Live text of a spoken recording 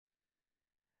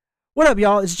What up,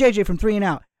 y'all? It's JJ from 3 and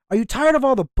Out. Are you tired of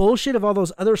all the bullshit of all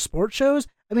those other sports shows?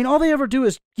 I mean, all they ever do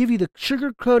is give you the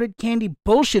sugar-coated candy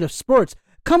bullshit of sports.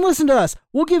 Come listen to us.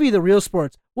 We'll give you the real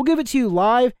sports. We'll give it to you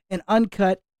live and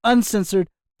uncut, uncensored,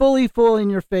 fully full in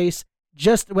your face,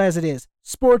 just as it is.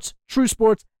 Sports, true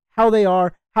sports, how they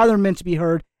are, how they're meant to be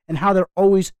heard, and how they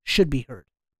always should be heard.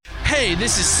 Hey,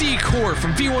 this is C Core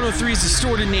from V103's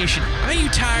Distorted Nation. Are you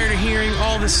tired of hearing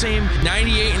all the same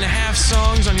 98 and a half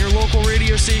songs on your local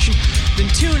radio station? Then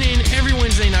tune in every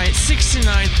Wednesday night, 6 to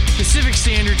 9 Pacific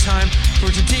Standard Time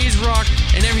for today's rock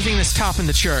and everything that's topping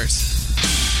the charts.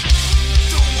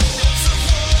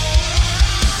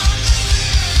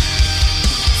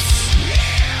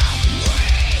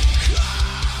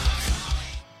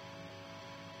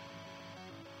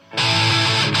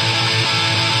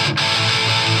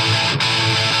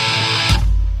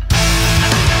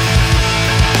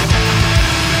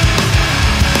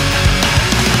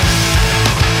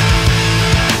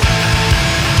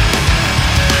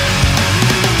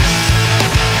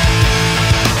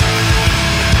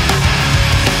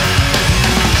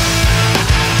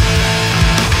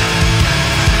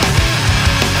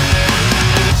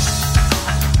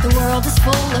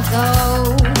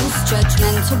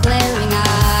 Judgmental glaring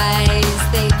eyes,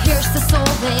 they pierce the soul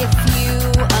if you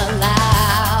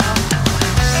allow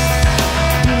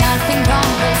nothing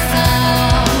wrong with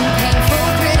some painful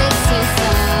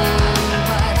criticism,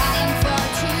 but I am far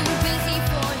too busy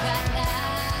for that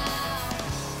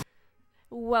now.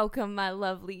 Welcome, my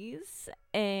lovelies,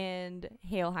 and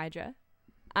hail Hydra.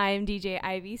 I am DJ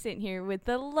Ivy, sitting here with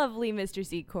the lovely Mr.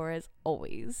 C Core as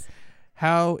always.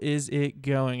 How is it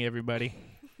going, everybody?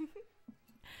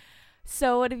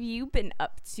 So what have you been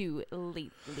up to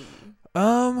lately?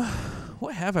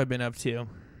 What have I been up to?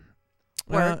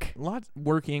 Work. Lots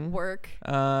working. Work.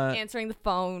 Answering the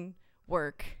phone.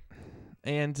 Work.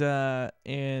 And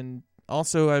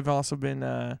also I've also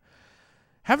been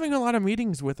having a lot of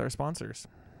meetings with our sponsors.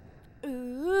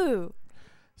 Ooh.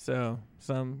 So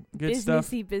some good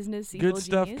Businessy, good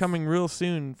stuff genius. coming real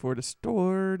soon for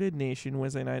Distorted Nation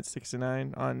Wednesday night 6 to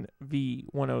 9 on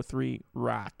V103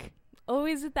 Rock.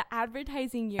 Always at the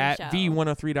advertising your at show.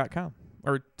 V103.com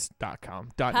or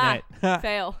 .net.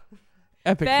 Fail.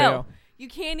 Epic fail. You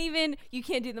can't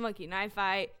do the monkey knife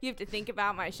fight. You have to think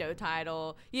about my show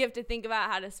title. You have to think about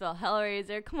how to spell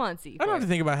Hellraiser. Come on, C4. I don't have to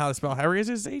think about how to spell Hellraiser.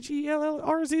 It's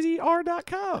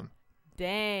HELLRZZR.com.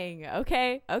 Dang.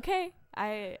 Okay.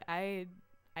 I've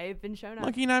been shown up.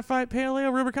 Monkey Knife Fight Pale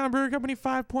Ale Rubicon Brewery Company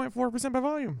 5.4% by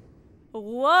volume.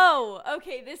 Whoa.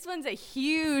 Okay, this one's a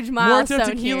huge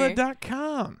milestone here.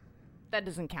 MortoTequila.com. That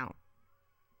doesn't count.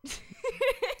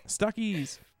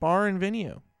 Stuckey's Bar and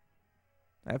Venue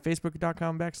at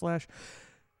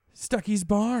Facebook.com/Stuckey's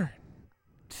Bar.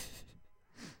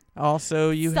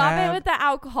 Also, you Stop have it with the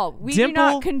alcohol. We Dimple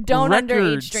do not condone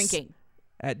Records underage drinking.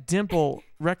 at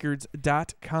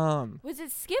DimpleRecords.com. Was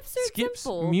it Skips or Skips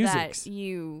Dimple Musics. that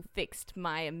you fixed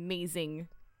my amazing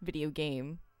video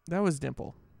game? That was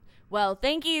Dimple. Well,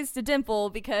 thank yous to Dimple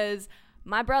because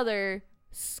my brother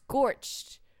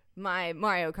scorched my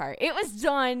Mario Kart. It was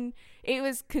done. It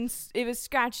was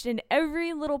scratched in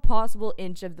every little possible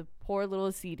inch of the poor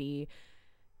little CD.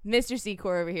 Mr.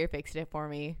 C-Core over here fixed it for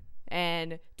me.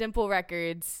 And Dimple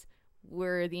Records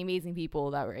were the amazing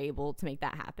people that were able to make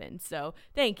that happen. So,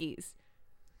 thank yous.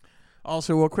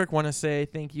 Also, real quick, want to say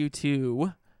thank you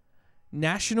to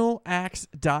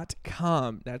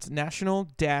nationalaxe.com. That's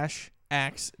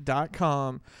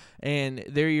national-axe.com. And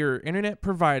they're your internet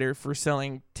provider for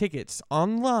selling tickets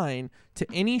online to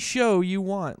any show you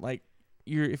want. Like,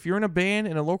 if you're in a band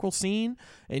in a local scene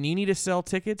and you need to sell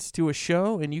tickets to a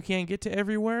show and you can't get to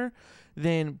everywhere,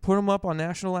 then put them up on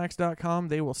nationalaxe.com.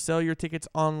 They will sell your tickets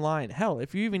online. Hell,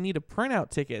 if you even need to print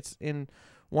out tickets and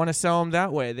want to sell them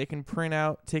that way, they can print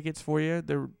out tickets for you.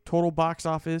 Their total box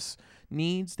office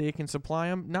needs, they can supply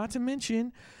them. Not to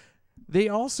mention, they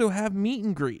also have meet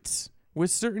and greets with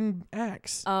certain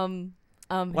acts.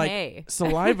 Like Hey.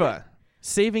 Saliva,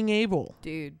 Saving Abel,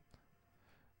 Dude.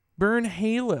 Burn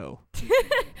Halo.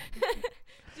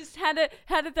 Just had to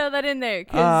throw that in there.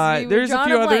 'Cause There's a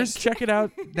few others. blank. Check it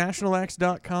out,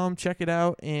 nationalaxe.com. Check it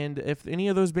out. And if any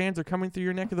of those bands are coming through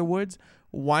your neck of the woods,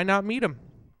 why not meet them?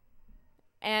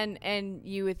 And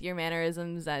you with your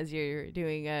mannerisms as you're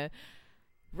doing a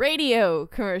radio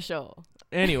commercial.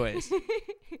 Anyways.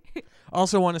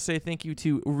 Also want to say thank you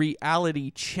to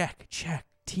Reality Check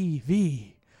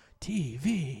TV.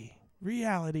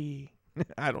 Reality.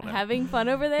 I don't know. Having fun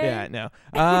over there? Yeah, no.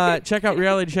 Check out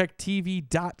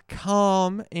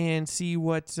realitychecktv.com and see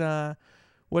what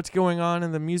what's going on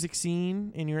in the music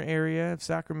scene in your area of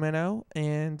Sacramento.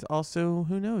 And also,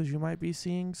 who knows, you might be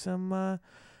seeing some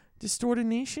Distorted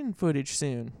Nation footage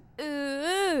soon.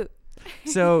 Ooh.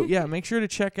 So, yeah, make sure to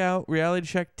check out Reality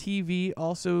Check TV.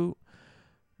 Also,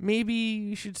 maybe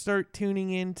you should start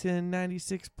tuning into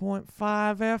 96.5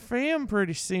 FM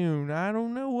pretty soon. I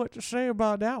don't know what to say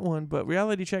about that one, but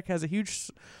Reality Check has a huge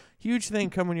thing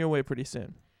coming your way pretty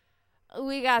soon.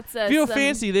 We got Feel some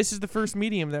fancy. This is the first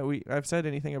medium that I've said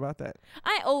anything about that.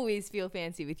 I always feel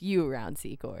fancy with you around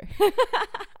Secor.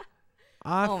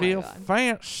 I Oh my feel God.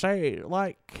 fancy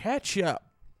like ketchup.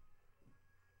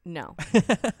 No.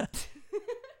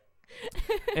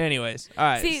 Anyways, all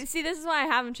right. See, this is why I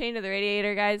haven't changed to the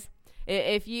radiator, guys.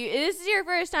 If this is your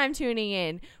first time tuning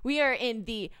in, we are in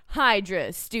the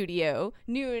Hydra studio,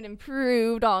 new and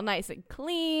improved, all nice and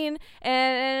clean,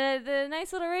 and the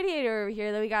nice little radiator over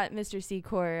here that we got Mr.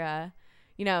 Secor,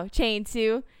 chained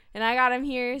to, and I got him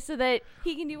here so that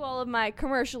he can do all of my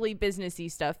commercially businessy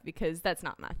stuff because that's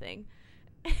not my thing.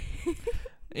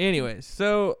 Anyways,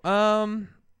 so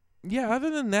yeah. Other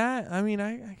than that, I mean,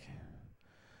 I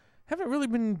haven't really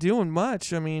been doing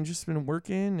much. I mean, just been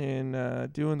working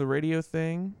and doing the radio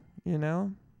thing,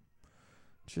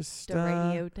 Just The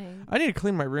radio thing. I need to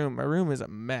clean my room. My room is a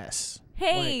mess.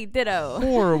 Hey, Like, ditto.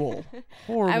 Horrible.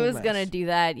 Horrible. I was mess. gonna do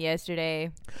that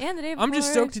yesterday and the day before. I'm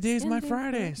just stoked today's and my the day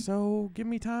Friday, before. so give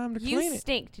me time to You clean it.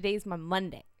 stink. Today's my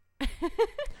Monday.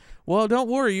 Well, don't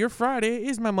worry. Your Friday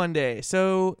is my Monday,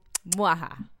 so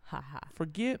Mwaha. Ha ha.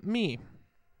 forget me.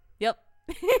 Yep.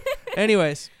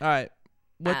 Anyways, all right.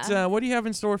 What do you have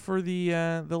in store for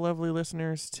the lovely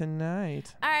listeners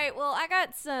tonight? All right. Well, I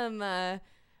got some. I'm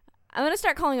gonna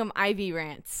start calling them Ivy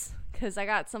rants because I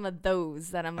got some of those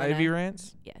that I'm gonna. Ivy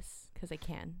rants? Yes, because I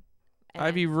can. And-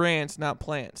 Ivy rants, not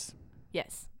plants.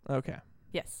 Yes. Okay.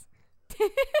 Yes.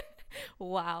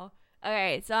 Wow. All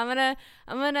right. So I'm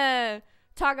gonna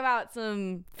talk about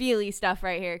some feely stuff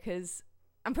right here because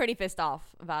I'm pretty pissed off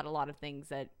about a lot of things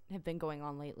that have been going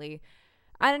on lately.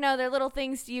 I don't know, they're little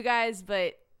things to you guys,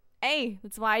 but hey,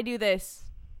 that's why I do this.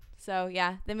 So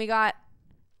yeah, then we got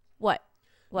what?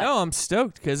 No, I'm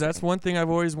stoked because that's one thing I've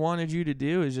always wanted you to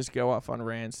do is just go off on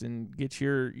rants and get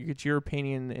your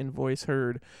opinion and voice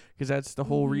heard because that's the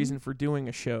whole reason for doing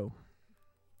a show.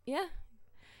 Yeah.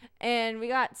 And we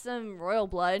got some Royal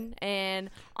Blood, and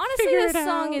honestly, Figure this it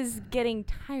song out. is getting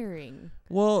tiring.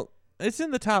 Well, it's in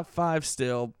the top 5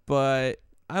 still, but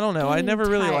I don't know. I Getting never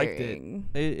really liked it. tiring.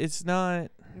 It's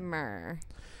not. Mer.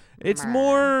 It's Mer.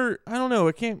 more. I don't know.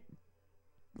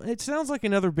 It sounds like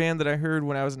another band that I heard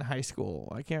when I was in high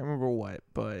school. I can't remember what,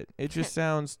 but it just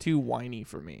sounds too whiny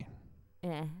for me.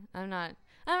 Yeah, I'm not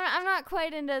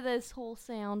quite into this whole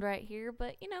sound right here,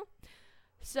 but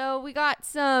So we got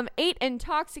some 8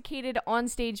 intoxicated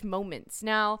onstage moments.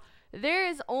 Now, there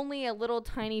is only a little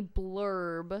tiny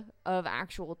blurb of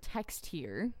actual text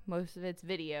here. Most of it's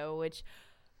video, which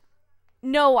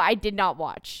no, I did not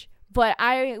watch. But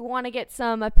I want to get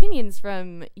some opinions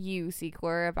from you,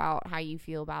 Secor, about how you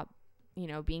feel about,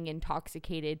 being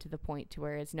intoxicated to the point to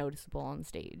where it's noticeable on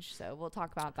stage. So we'll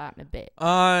talk about that in a bit.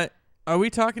 Are we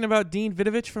talking about Dean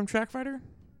Vidovich from Track Fighter?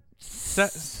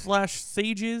 Slash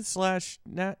Sages slash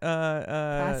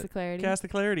Pass the clarity. Cast the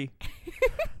Clarity.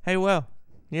 Hey, well,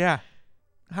 yeah.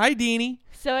 Hi, Deanie.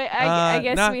 So I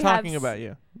guess not we talking have about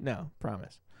you. No,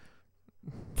 promise.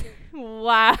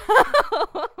 Wow.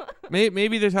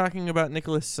 Maybe they're talking about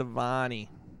Nicholas Savani.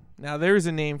 Now, there's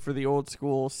a name for the old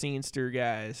school scenester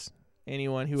guys.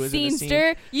 Anyone who was in the scene.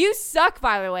 Scenester, you suck.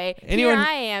 By the way, Anyone- here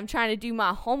I am trying to do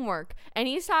my homework, and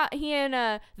he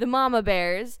and the Mama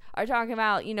Bears are talking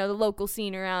about the local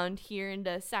scene around here in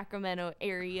the Sacramento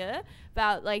area,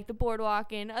 about like the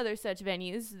boardwalk and other such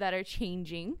venues that are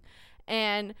changing,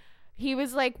 and he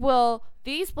was like, well,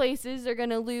 these places are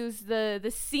gonna lose the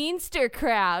scenester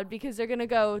crowd because they're gonna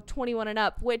go 21 and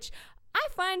up, which I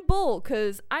find bull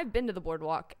because I've been to the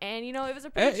boardwalk and it was a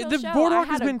pretty chill The show. boardwalk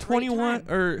I has had a been great 21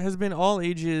 time. or has been all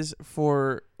ages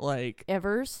for like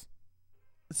Evers.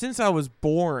 since I was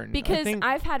born. Because I think,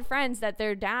 I've had friends that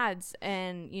their dads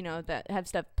and that have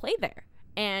stuff played there,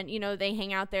 and they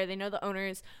hang out there. They know the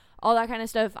owners, all that kind of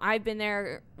stuff. I've been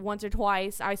there once or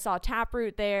twice. I saw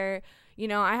Taproot there.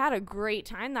 I had a great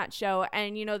time that show,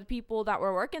 and the people that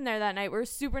were working there that night were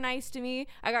super nice to me.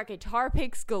 I got guitar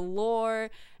picks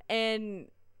galore, and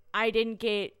I didn't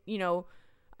get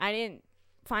I didn't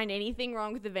find anything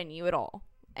wrong with the venue at all,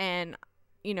 and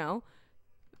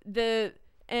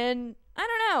and I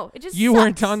don't know. It just you sucks.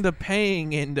 weren't on the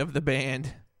paying end of the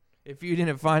band if you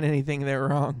didn't find anything there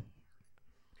wrong.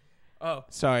 Oh,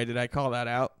 sorry. Did I call that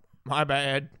out? My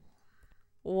bad.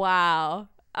 Wow.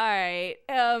 All right.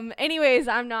 Anyways,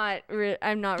 I'm not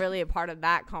really a part of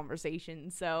that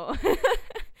conversation. So,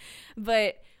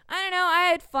 but I don't know. I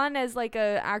had fun as like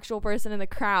a actual person in the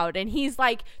crowd, and he's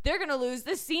like, "They're gonna lose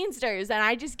the scenesters," and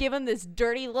I just give him this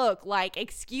dirty look, like,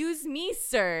 "Excuse me,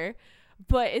 sir,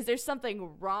 but is there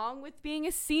something wrong with being a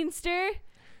scenester?"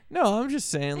 No, I'm just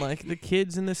saying, like, the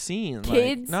kids in the scene.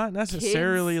 Kids, like, not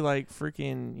necessarily, kids. like,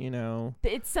 freaking, you know.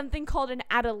 It's something called an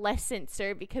adolescent,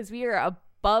 sir, because we are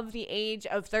above the age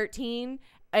of 13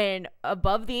 and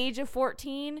above the age of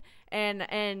 14,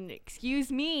 and excuse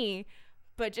me,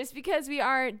 but just because we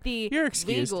aren't the You're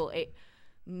excused. legal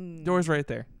age. Door's right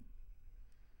there.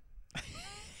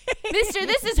 Mister,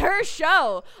 this is her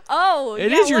show. Oh, It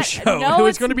yeah, is your what? show. No,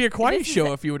 It's going to be a quiet this is-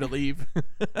 show if you were to leave.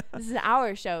 This is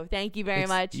our show. Thank you very It's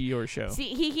much. your show.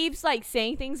 See, he keeps like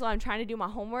saying things while I'm trying to do my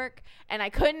homework, and I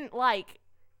couldn't like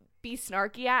be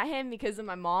snarky at him because then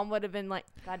my mom would have been like,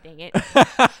 "God dang it."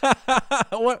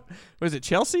 What was it?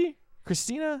 Chelsea?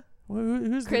 Christina?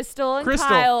 Who's Crystal and Crystal.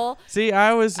 Kyle. See,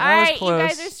 I was All right, close. you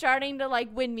guys are starting to like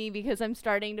win me because I'm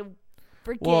starting to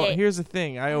forget. Well, here's the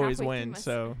thing. I always halfway through win, my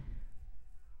so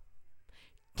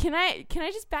Can I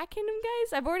just backhand him,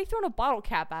 guys? I've already thrown a bottle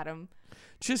cap at him.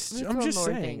 just Let me I'm throw just more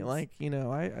saying, things. like, you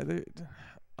know,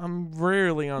 I'm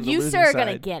rarely on the You losing sir are side.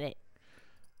 gonna get it.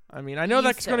 I mean, I know You,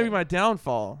 that's going to be sir. my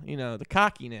downfall, you know, the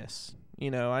cockiness.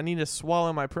 You know, I need to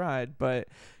swallow my pride, but,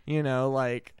 you know,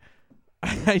 like,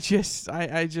 I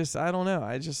don't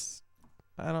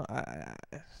know.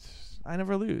 I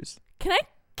never lose. Can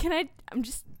I?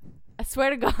 I swear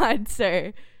to God,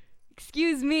 sir.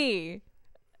 Excuse me.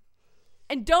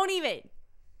 And don't even.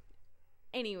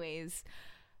 Anyways,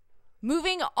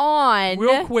 moving on.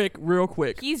 Real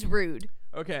quick. He's rude.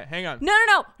 Okay, hang on. No.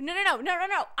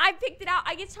 I picked it out.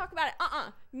 I get to talk about it.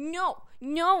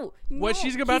 No. What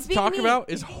she's about He's to being talk mean. about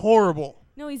is horrible.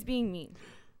 No, he's being mean.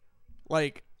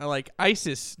 Like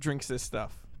ISIS drinks this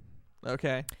stuff.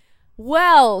 Okay.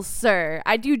 Well, sir,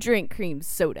 I do drink cream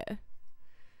soda.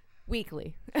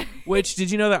 Weekly. Which,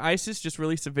 did you know that ISIS just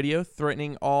released a video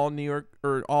threatening all New York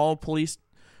or all police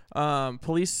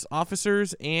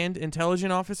officers and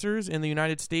intelligence officers in the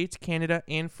United States, Canada,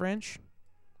 and French?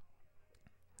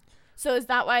 So is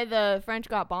that why the French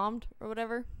got bombed or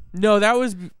whatever? No, that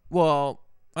was, well,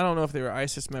 I don't know if they were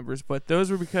ISIS members, but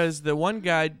those were because the one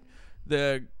guy,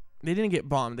 they didn't get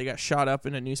bombed. They got shot up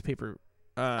in a newspaper.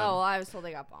 I was told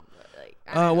they got bombed. But like,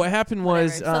 I don't know. What happened Whatever.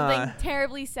 was something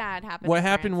terribly sad happened. what in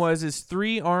happened France. was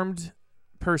 3 armed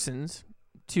persons,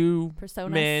 2 Personas.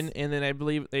 men, and then I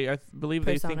believe they think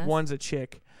Personas. one's a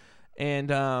chick, and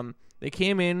they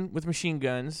came in with machine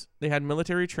guns. They had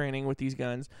military training with these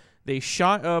guns. They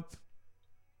shot up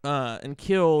and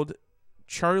killed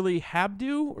Charlie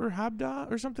Hebdo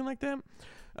or something like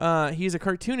that. He's a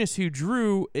cartoonist who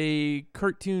drew a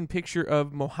cartoon picture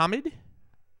of Muhammad.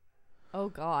 Oh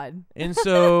God. And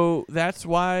so that's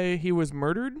why he was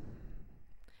murdered.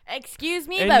 Excuse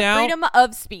me, And but now- freedom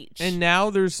of speech. And now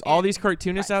there's all And these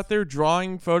cartoonists Christ. out there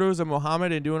drawing photos of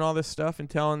Muhammad and doing all this stuff and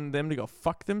telling them to go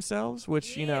fuck themselves,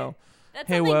 which, you Yeah. know. That's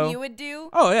hey, something well- you would do.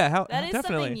 Oh, yeah, That is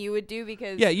definitely. something you would do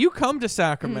because Yeah, you come to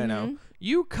Sacramento. Mhm.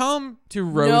 You come to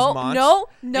Rosemont. No.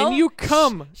 And you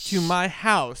come to my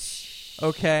house,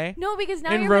 okay? No, because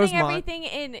now in you're putting Rosemont. everything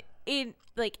in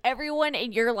like everyone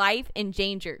in your life in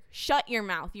danger. Shut your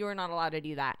mouth. You are not allowed to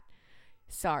do that.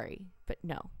 Sorry, but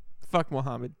no. Fuck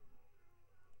Muhammad.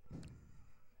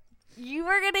 You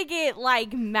are gonna get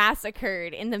like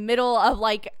massacred in the middle of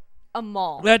like a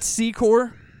mall. That's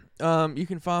C-Core. You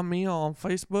can find me on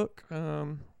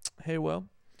Facebook. Hey, well.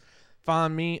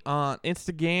 Find me on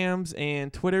Instagrams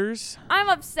and Twitters. I'm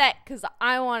upset because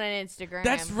I want an Instagram.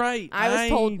 That's right. I was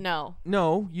told no,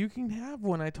 No, you can have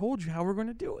one. I told you how we're going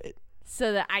to do it.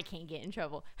 so that I can't get in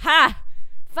trouble. Ha!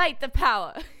 Fight the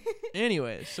power.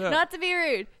 Anyway, so Not to be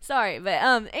rude. Sorry, but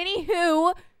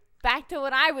anywho, back to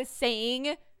what I was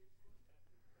saying.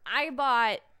 I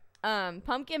bought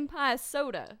pumpkin pie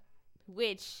soda,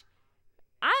 which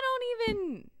I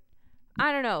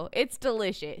don't know. It's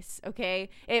delicious, okay?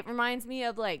 It reminds me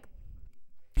of like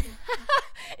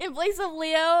in place of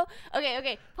Leo.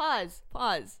 Okay, pause.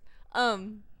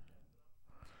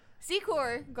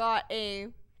 C-Core got a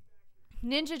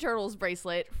Ninja Turtles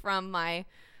bracelet from my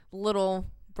little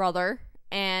brother,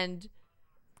 and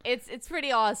it's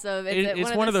pretty awesome.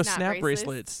 it's one of the those snap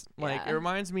bracelets. Like, Yeah. it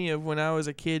reminds me of when I was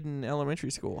a kid in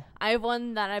elementary school. I have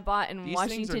one that I bought in These things are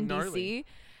Washington gnarly. D.C.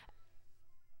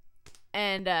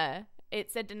 and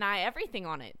it said "deny everything"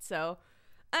 on it. So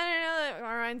I don't know.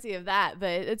 That reminds me of that, but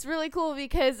it's really cool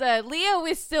because Leo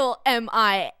is still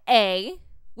MIA,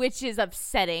 which is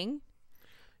upsetting.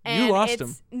 You And lost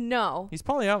it's- him. No, He's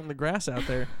probably out in the grass out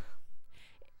there.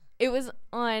 It was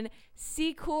on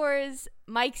Secor's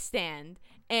mic stand.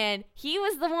 And he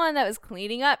was the one that was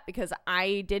cleaning up because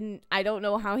I don't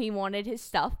know how he wanted his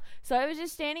stuff. So I was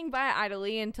just standing by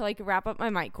idly until I could wrap up my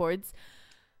mic cords.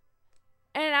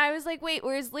 And I was like, wait,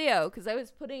 where's Leo? Because I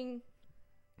was putting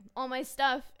all my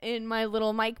stuff in my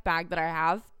little mic bag that I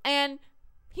have. And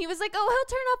he was like, oh,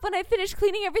 he'll turn up when I finish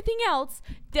cleaning everything else.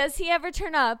 Does he ever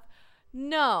turn up?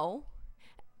 No.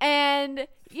 And,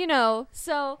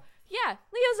 so, yeah,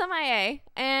 Leo's MIA.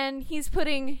 And he's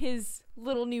putting his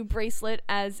little new bracelet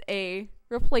as a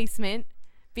replacement,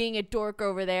 being a dork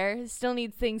over there. Still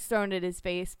needs things thrown at his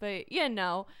face, but,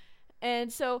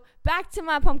 And so, back to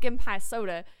my pumpkin pie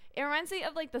soda. It reminds me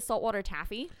of, like, the saltwater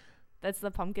taffy. That's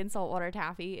the pumpkin saltwater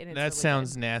taffy. And it's That really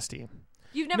sounds good. nasty.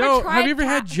 You've never tried have you ever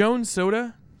had Jones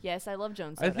soda? Yes, I love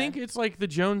Jones soda. I think it's like the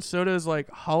Jones soda is like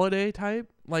holiday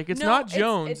type. Like it's No, not it's-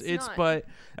 Jones. it's not. But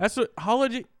that's what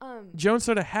holiday. Jones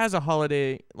soda has a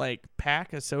holiday like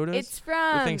pack of sodas. It's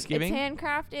from Thanksgiving? It's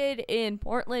handcrafted in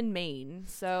Portland, Maine.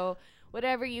 So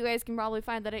whatever, you guys can probably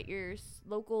find that at your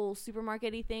local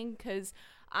supermarket-y thing. Because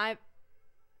I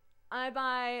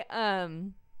buy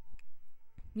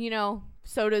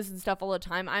sodas and stuff all the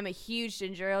time. I'm a huge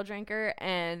ginger ale drinker,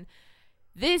 and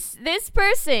this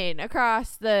person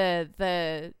across the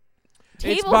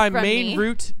table It's by from me,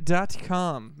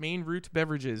 mainroot.com. Main Root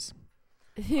Beverages.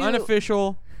 who-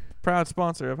 Unofficial, proud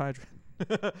sponsor of Hydra.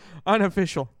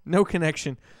 Unofficial, no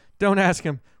connection. Don't ask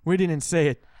him. We didn't say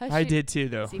it. Hush I your- did too,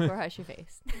 though. C4, hush your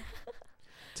face.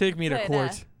 Take me to But,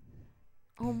 court.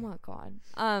 Oh my god.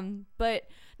 But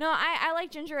no, I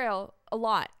like ginger ale a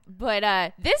lot.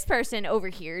 But this person over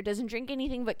here doesn't drink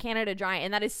anything but Canada Dry,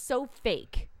 and that is so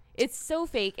fake. It's so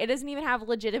fake. It doesn't even have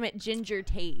legitimate ginger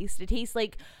taste. It tastes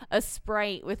like a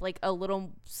Sprite with like a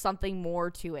little something more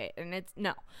to it. And it's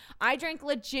no. I drank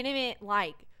legitimate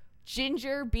like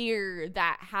ginger beer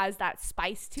that has that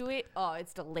spice to it. Oh,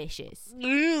 it's delicious.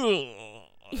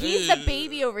 He's the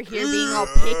baby over here being all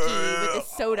picky with his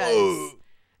sodas.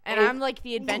 And I'm like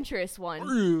the adventurous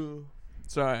one.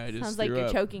 Sorry, I just Sounds like threw you're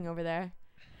up. choking over there.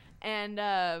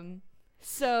 And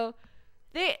so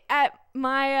they at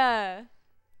my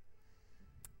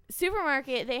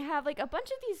supermarket, they have like a bunch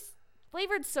of these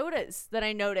flavored sodas that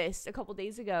I noticed a couple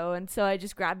days ago, and so I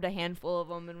just grabbed a handful of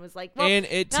them and was like, well, And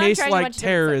it now I'm tastes trying a like bunch of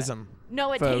different soda. terrorism.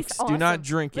 No, it folks. tastes Do awesome. not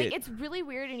drink like, it. It's really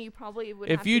weird, and you probably would.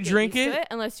 If have you to get drink used to it,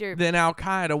 unless you're. Then Al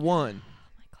Qaeda won.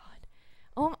 Oh my god!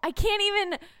 Oh, I can't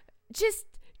even. Just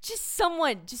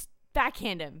someone just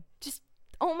backhand him. Just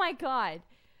oh my god.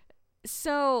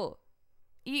 So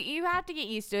you have to get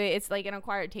used to it. It's like an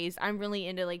acquired taste. I'm really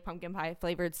into like pumpkin pie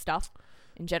flavored stuff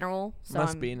in general. So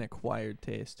Must I'm, be an acquired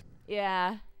taste.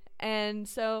 yeah. And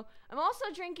so I'm also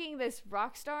drinking this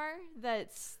Rockstar.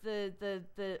 That's the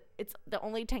it's the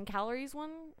only 10 calories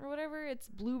one or whatever. It's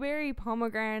blueberry,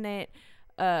 pomegranate,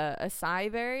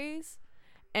 acai berries,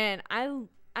 and I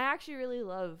actually really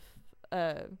love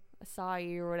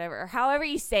acai or whatever, or however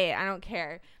you say it. I don't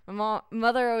care. My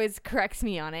mother always corrects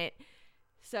me on it.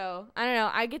 So I don't know.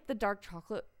 I get the dark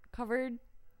chocolate covered.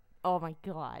 Oh my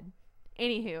god.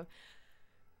 Anywho,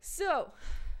 so.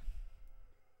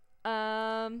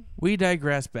 We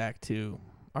digress back to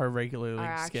our regularly Our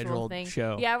actual scheduled thing.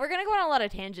 show. Yeah, we're gonna go on a lot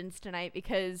of tangents tonight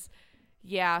because,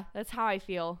 yeah, that's how I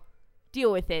feel.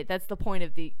 Deal with it. That's the point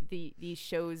of these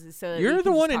shows, is so that we You're can the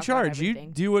just one in talk about charge. You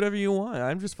everything. do whatever you want.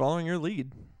 I'm just following your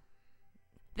lead.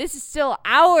 This is still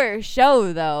our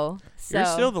show, though. So. You're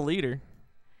still the leader.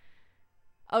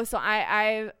 Oh, so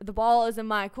I the ball is in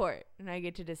my court, and I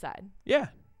get to decide. Yeah.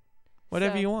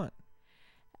 Whatever So- you want.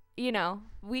 You know,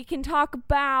 we can talk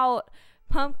about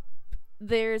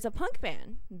there's a punk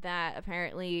band that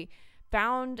apparently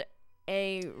found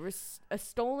a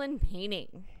stolen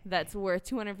painting that's worth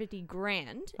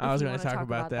 $250,000. I was going going to talk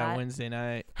about that Wednesday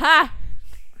night. Ha!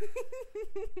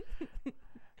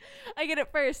 I get it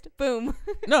first. Boom.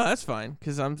 No, that's fine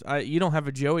because you don't have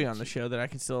a Joey on the show that I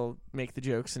can still make the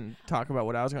jokes and talk about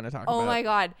what I was going to talk about. Oh my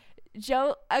god.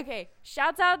 Joe, okay,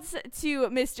 shouts outs to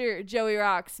Mr. Joey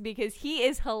Rocks because he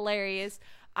is hilarious.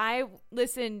 I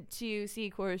listen to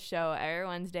Secor's show every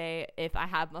Wednesday if I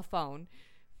have my phone.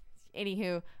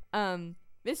 Anywho,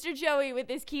 Mr. Joey with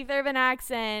his Keith Urban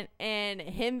accent and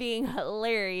him being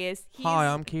hilarious. Hi,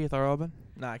 I'm Keith Urban.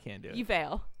 No, I can't do it. You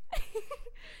fail.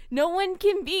 No one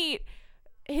can beat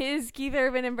his Keith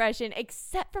Urban impression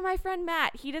except for my friend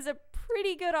Matt. He does a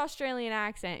pretty good Australian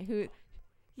accent who,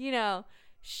 you know,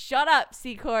 shut up,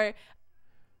 Secor.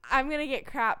 I'm going to get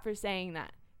crap for saying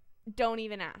that. Don't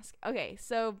even ask. Okay,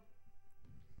 so,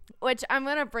 which I'm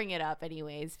going to bring it up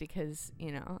anyways because,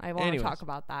 you know, I want to talk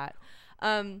about that.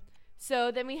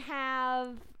 So then we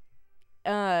have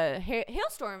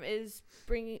Hailstorm is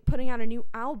putting out a new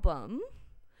album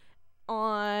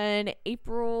on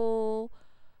April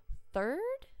 3rd.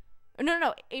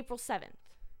 No, April 7th.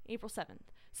 April 7th.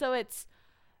 So it's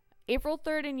April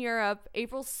 3rd in Europe,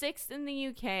 April 6th in the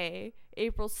UK,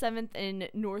 April 7th in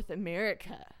North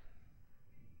America.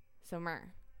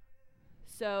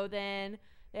 So then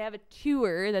they have a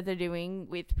tour that they're doing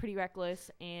with Pretty Reckless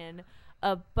and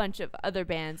a bunch of other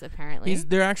bands, apparently.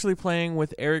 They're actually playing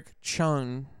with Eric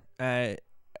Chung at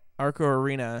Arco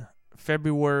Arena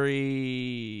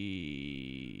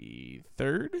February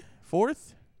 3rd,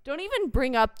 4th. Don't even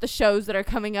bring up the shows that are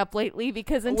coming up lately,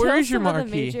 because until Where is your some of the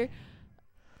marquee? major...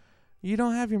 You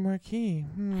don't have your marquee.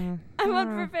 I'm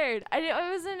unprepared. I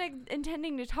wasn't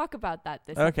intending to talk about that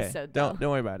this Okay, episode, don't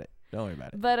though. worry about it. Don't worry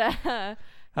about it. But,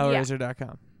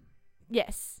 Hellraiser.com.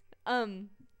 yes. Those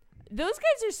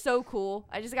guys are so cool.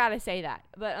 I just gotta say that.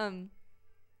 But,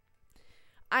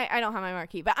 I don't have my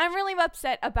marquee. But I'm really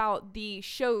upset about the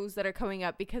shows that are coming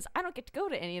up, because I don't get to go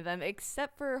to any of them,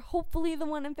 except for hopefully the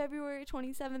one on February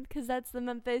 27th, because that's the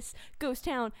Memphis Ghost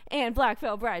Town and Black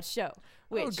Veil Bride show.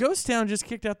 Which, Oh, Ghost Town just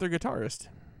kicked out their guitarist.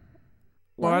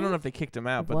 Well, I don't know if they kicked him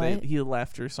out, but What? he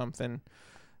left or something.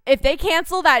 if they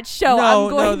cancel that show, No, I'm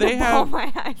going they to bawl have-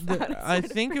 my eyes out. I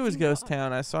think it was Ghost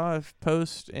Town. I saw a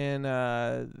post, and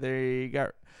they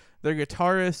got their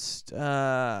guitarist,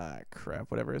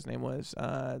 whatever his name was,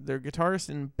 their guitarist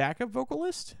and backup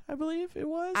vocalist, I believe it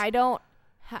was. I don't.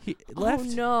 He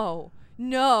left. Oh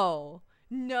no.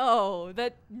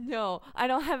 No, I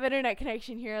don't have internet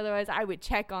connection here. Otherwise, I would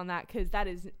check on that, because that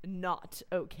is not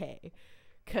okay.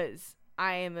 Because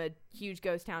I am a huge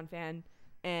Ghost Town fan,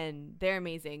 and they're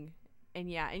amazing.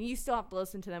 And yeah, and you still have to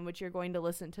listen to them, which you're going to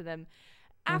listen to them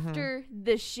after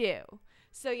the show.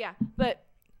 So yeah, but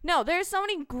no, there's so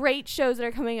many great shows that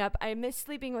are coming up. I miss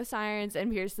Sleeping with Sirens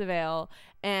and Pierce the Veil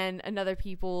and Another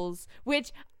People's,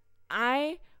 which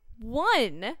I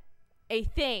won a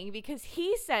thing because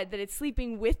he said that it's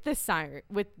sleeping with the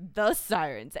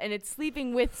sirens, and it's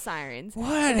sleeping with sirens.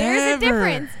 Whatever. There's a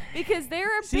difference, because there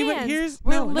are See, but bands here's-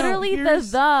 where no, literally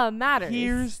here's- the matters.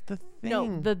 Here's the thing.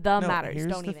 No, the No, matters.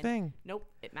 Here's Don't the even. thing. Nope,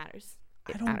 it matters.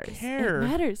 I It don't matters. care. It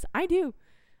matters. I do.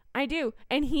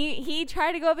 And he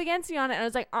tried to go up against me on it, and I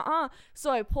was like,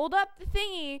 So I pulled up the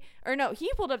thingy, or no,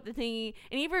 he pulled up the thingy,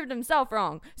 and he proved himself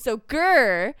wrong. So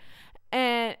Gurr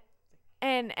and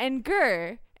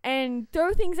Gurr and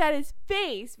throw things at his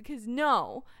face, because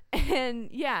no. And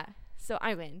yeah, so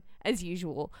I win as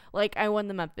usual. Like, I won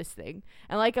the Memphis thing,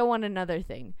 and like I won another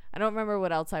thing. I don't remember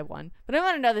what else I won, but I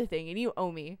won another thing, and you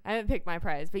owe me. I haven't picked my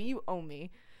prize, but you owe me.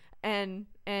 And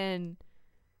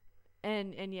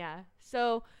yeah.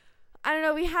 So I don't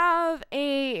know. We have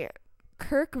a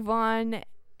Kirk Von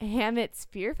Hammett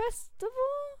Spear Festival.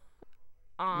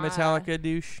 Metallica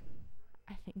douche.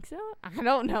 I think so. I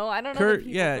don't know. I don't know the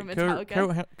people from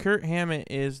Metallica. Kurt Hammett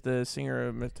is the singer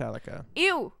of Metallica.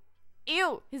 Ew.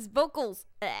 His vocals.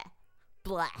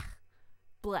 Blah.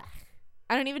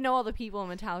 I don't even know all the people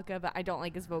in Metallica, but I don't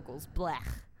like his vocals. Blah.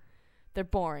 They're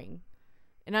boring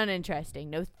and uninteresting.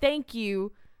 No, thank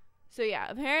you. So yeah,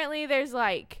 apparently there's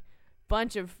like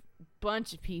bunch of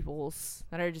peoples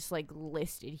that are just like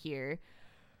listed here,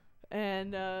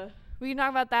 and we can talk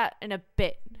about that in a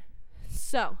bit.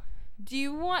 So, do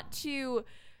you want to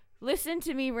listen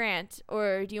to me rant,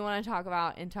 or do you want to talk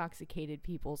about intoxicated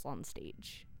peoples on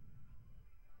stage?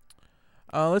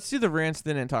 Let's do the rants,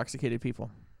 then intoxicated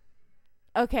people.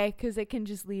 Okay, because it can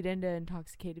just lead into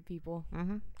intoxicated people.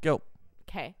 Mm-hmm. Go.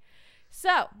 Okay,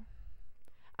 so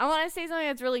I want to say something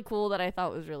that's really cool that I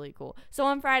thought was really cool. So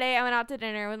on Friday, I went out to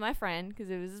dinner with my friend because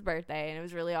it was his birthday, and it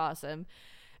was really awesome.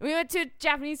 We went to a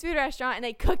Japanese food restaurant, and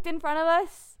they cooked in front of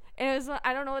us. And it was,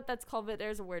 I don't know what that's called, but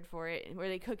there's a word for it, where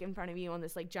they cook in front of you on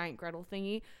this like giant griddle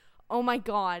thingy. Oh my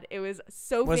God, it was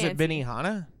so Was fancy. it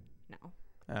Benihana? No.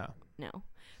 Oh. No.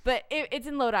 But it's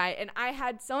in Lodi, and I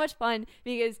had so much fun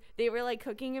because they were like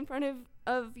cooking in front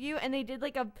of you, and they did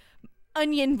like a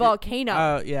onion volcano.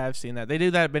 Oh, yeah, I've seen that. They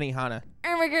do that at Benihana.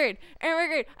 Oh my God.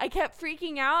 I kept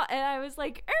freaking out, and I was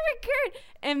like, oh my God.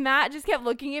 And Matt just kept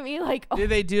looking at me like, oh. Did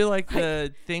they do like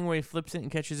the thing where he flips it and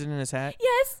catches it in his hat?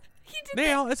 Yes, he did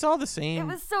that. It's all the It same.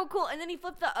 was so cool. And then he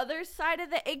flipped the other side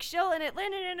of the eggshell, and it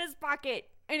landed in his pocket,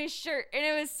 in his shirt, and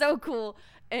it was so cool.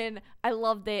 And I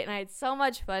loved it, and I had so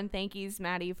much fun. Thank yous,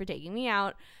 Maddie, for taking me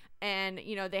out. And,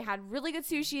 you know, they had really good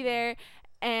sushi there,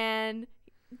 and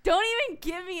don't even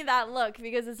give me that look,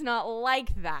 because it's not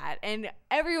like that. And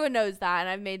everyone knows that, and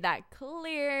I've made that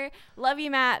clear. Love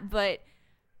you, Matt, but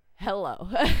hello.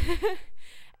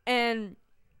 And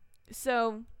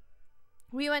so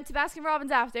we went to Baskin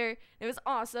Robbins after. It was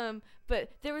awesome,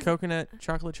 but there was Coconut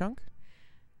chocolate chunk?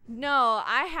 No,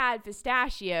 I had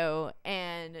pistachio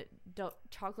and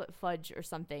chocolate fudge or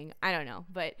something. I don't know,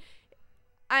 but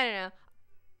I don't know.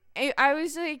 I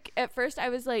was like, at first I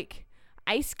was like,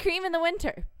 ice cream in the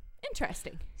winter.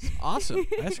 Interesting. Awesome.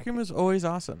 Ice cream is always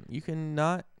awesome. You can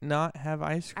not have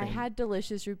ice I cream. had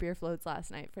delicious root beer floats last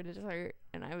night for dessert,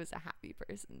 and I was a happy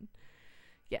person.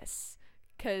 Yes,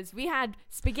 because we had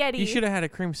spaghetti. You should have had a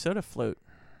cream soda float.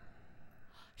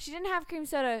 She didn't have cream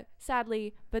soda,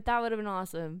 sadly, but that would have been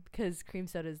awesome because cream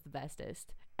soda is the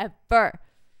bestest ever.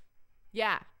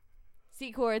 Yeah.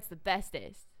 Secor, it's the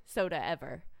bestest soda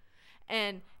ever.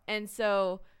 And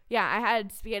so, yeah, I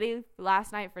had spaghetti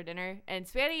last night for dinner, and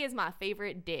spaghetti is my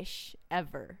favorite dish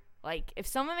ever. Like, if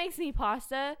someone makes me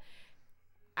pasta,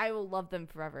 I will love them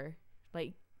forever.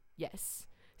 Like, yes.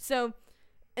 So,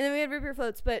 and then we had root beer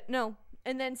floats, but no.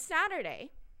 And then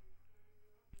Saturday,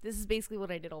 this is basically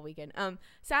what I did all weekend.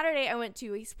 Saturday, I went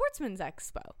to a Sportsman's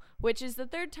Expo, which is the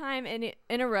third time in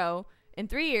a row in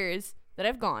 3 years that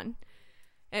I've gone.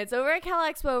 And it's over at Cal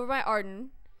Expo over by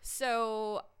Arden.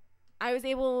 So I was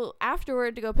able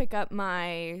afterward to go pick up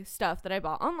my stuff that I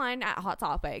bought online at Hot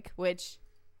Topic, which,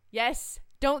 yes,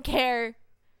 don't care.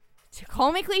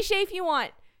 Call me cliche if you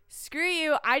want. Screw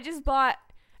you. I just bought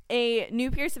a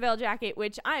new Pierce Veil jacket,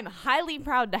 which I'm highly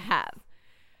proud to have.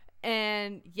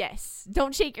 And yes,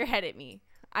 don't shake your head at me.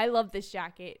 I love this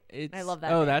jacket. I love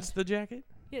that. Oh, band. that's the jacket?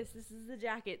 Yes, this is the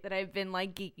jacket that I've been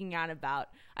like geeking out about.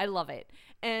 I love it.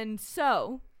 And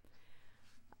so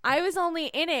I was only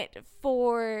in it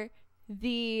for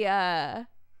the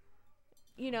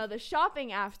the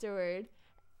shopping afterward.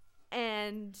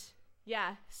 And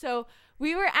yeah, so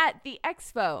we were at the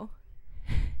expo.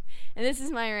 And this is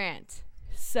my rant.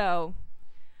 So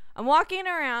I'm walking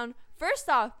around. First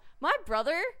off, my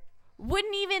brother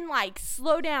wouldn't even like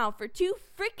slow down for 2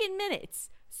 freaking minutes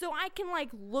so I can like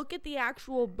look at the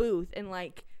actual booth and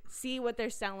like see what they're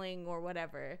selling or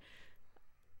whatever.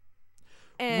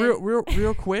 And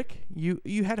Real quick,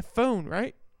 you had a phone,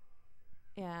 right?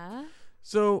 yeah.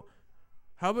 So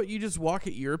how about you just walk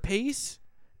at your pace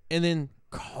and then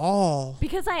call?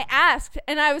 Because I asked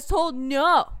and I was told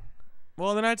no.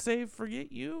 Well, then I'd say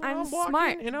forget you. I'm walking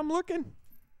smart. and I'm looking.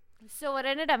 So what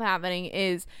ended up happening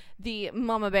is the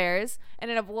mama bears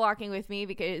ended up walking with me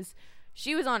because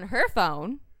she was on her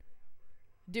phone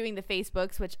doing the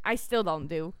Facebooks, which I still don't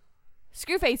do.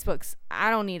 Screw Facebooks.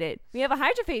 I don't need it. We have a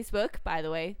Hydra Facebook, by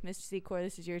the way. Mr. Secor,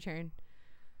 this is your turn.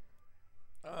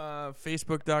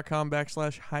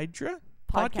 Facebook.com/Hydra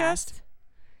podcast.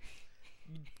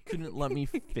 Couldn't let me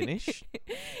finish.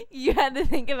 You had to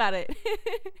think about it.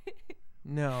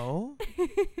 No.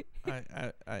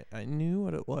 I knew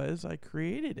what it was. I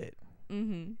created it.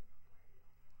 Mm-hmm.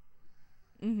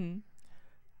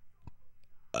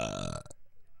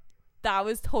 That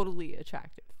was totally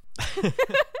attractive.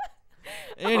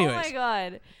 Anyways. Oh my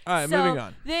god. All right, So moving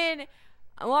on. Then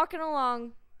I'm walking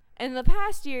along. In the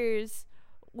past years,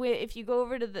 if you go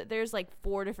over to there's like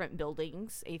 4 different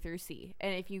buildings, A through C.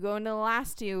 And if you go into the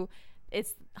last 2,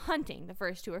 it's hunting. The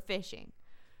first 2 are fishing.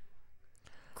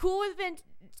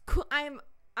 I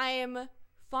am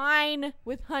fine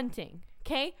with hunting.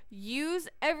 Okay? Use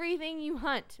everything you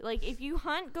hunt. Like, if you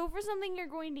hunt, go for something you're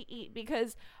going to eat.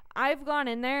 Because I've gone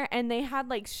in there and they had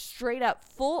like straight up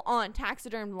full on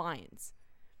taxidermed lions.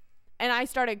 And I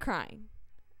started crying.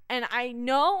 And I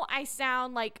know I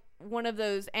sound like one of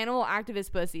those animal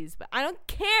activist pussies, but I don't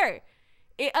care.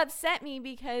 It upset me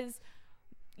because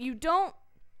you don't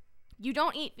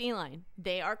eat feline.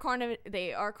 They are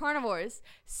carnivores.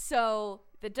 So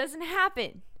that doesn't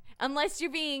happen unless you're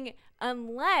being a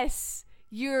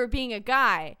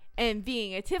guy and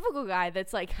being a typical guy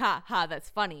that's like, ha ha, that's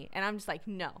funny. And I'm just like,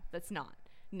 no, that's not.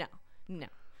 No.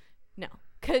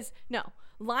 Cause no,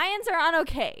 lions are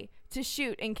unokay to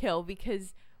shoot and kill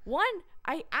because one,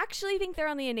 I actually think they're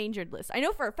on the endangered list. I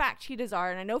know for a fact cheetahs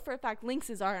are, and I know for a fact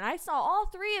lynxes are, and I saw all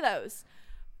 3 of those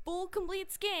full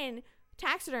complete skin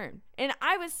taxiderm, and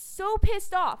I was so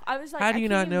pissed off. I was like, how do you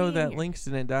not know that that lynx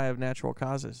didn't die of natural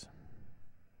causes?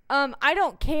 I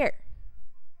don't care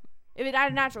if it died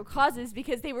of natural causes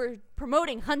because they were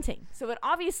promoting hunting. So it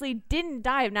obviously didn't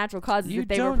die of natural causes if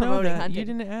they were promoting hunting. You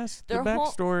didn't ask Their the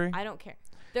backstory. I don't care.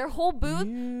 Their whole booth,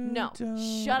 no.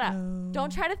 Shut up. know.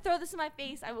 Don't try to throw this in my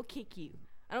face. I will kick you.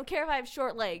 I don't care if I have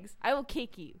short legs. I will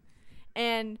kick you.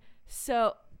 And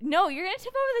so, no, you're going to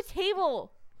tip over the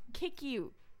table. Kick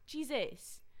you.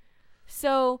 Jesus.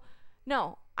 So,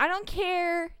 no. I don't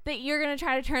care that you're going to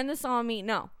try to turn this on me.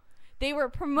 No. They were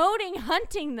promoting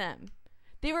hunting them.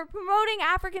 They were promoting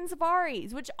African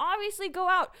safaris, which obviously go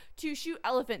out to shoot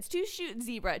elephants, to shoot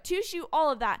zebra, to shoot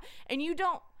all of that. And we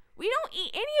don't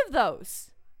eat any of those.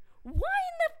 Why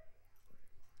in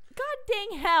the god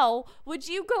dang hell would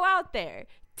you go out there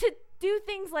to do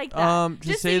things like that? To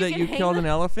Just say so that can you hang killed them?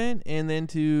 an elephant and then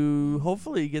to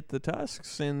hopefully get the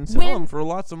tusks and sell When- them for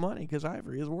lots of money because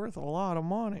ivory is worth a lot of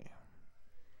money.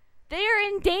 They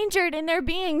are endangered and they're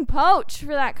being poached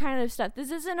for that kind of stuff. This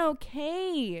isn't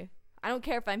okay. I don't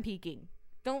care if I'm peeking.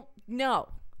 No.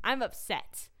 I'm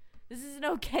upset. This isn't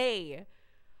okay.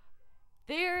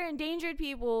 They're endangered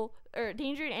people or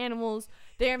endangered animals.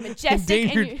 They're majestic.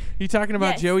 Endangered. And You talking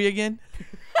about Yes. Joey again?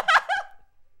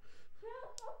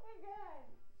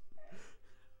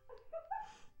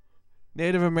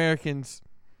 Native Americans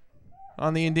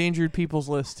on the endangered peoples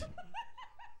list.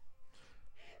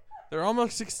 They're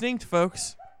almost extinct,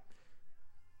 folks.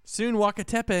 Soon,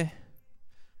 Wakatepe. I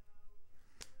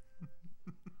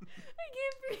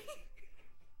can't breathe.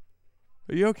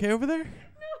 Are you okay over there?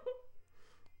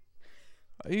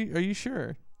 Are you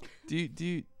sure? Do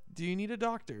you need a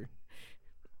doctor?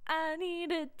 I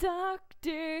need a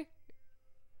doctor.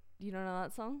 You don't know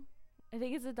that song? I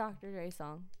think it's a Dr. Dre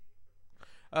song.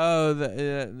 Oh,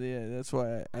 yeah, that's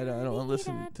why I don't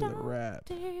listen to the rap.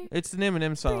 It's an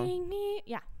Eminem song. Bring me,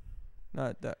 yeah.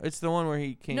 Not that. It's the one where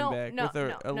he came back with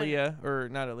Aaliyah, or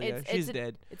not Aaliyah. She's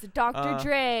dead. It's a Dr.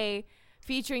 Dre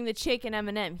featuring the chick and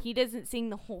Eminem. He doesn't sing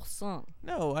the whole song.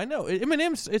 No, I know.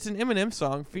 It's an Eminem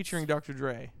song featuring Dr.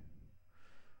 Dre.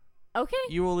 Okay.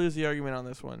 You will lose the argument on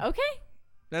this one. Okay.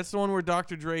 That's the one where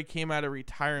Dr. Dre came out of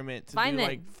retirement to Fine do then.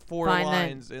 like four Fine then.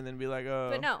 lines and then be like, oh.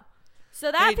 But no. So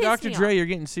that Hey, pissed Dr. me Dre, off. you're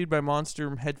getting sued by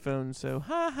Monster headphones, so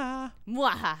ha ha.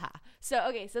 Mwahaha. So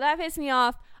okay, so that pissed me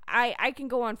off. I can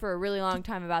go on for a really long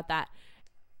time about that.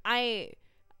 I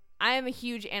am a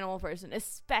huge animal person,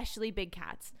 especially big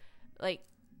cats. Like,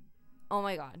 oh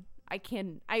my god, I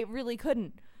really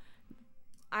couldn't.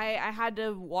 I had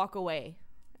to walk away.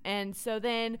 And so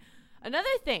then another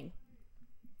thing,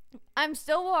 I'm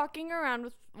still walking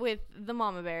around with the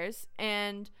mama bears,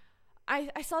 and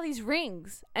I saw these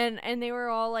rings, and they were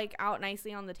all like out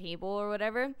nicely on the table or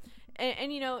whatever.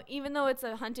 And you know, even though it's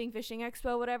a hunting fishing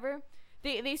expo, whatever,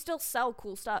 they still sell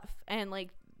cool stuff. And like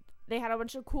they had a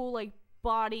bunch of cool like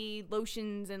body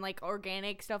lotions and like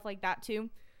organic stuff like that too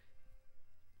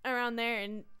around there.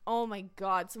 And oh my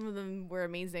god, some of them were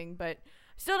amazing, but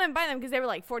still didn't buy them because they were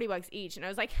like $40 each. And I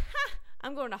was like, ha,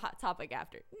 I'm going to Hot Topic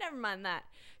after. Never mind that.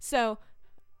 So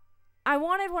I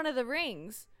wanted one of the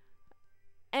rings,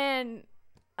 and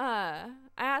I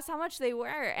asked how much they were,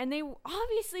 and they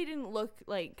obviously didn't look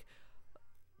like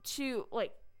too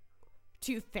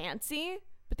fancy,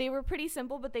 but they were pretty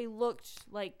simple, but they looked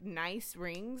like nice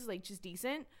rings, like just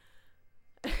decent.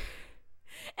 And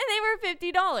they were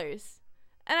 $50.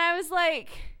 And I was like,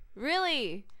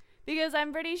 really? Because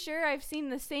I'm pretty sure I've seen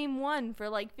the same one for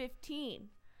like $15.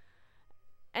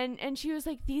 And she was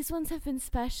like, these ones have been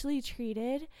specially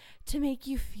treated to make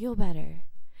you feel better.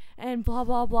 And blah,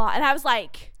 blah, blah. And I was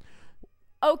like,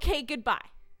 okay, goodbye.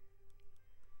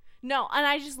 No, and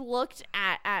I just looked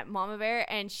at Mama Bear,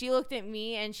 and she looked at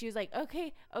me, and she was like,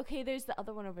 okay, there's the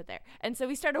other one over there. And so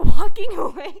we started walking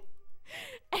away.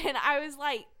 And I was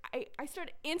like, I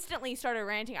instantly started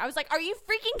ranting. I was like, are you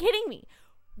freaking kidding me?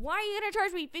 Why are you going to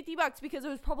charge me $50? Because it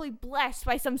was probably blessed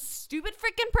by some stupid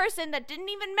freaking person that didn't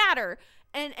even matter.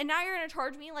 And now you're going to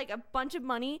charge me like a bunch of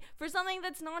money for something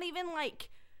that's not even like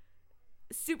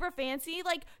super fancy.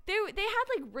 Like they had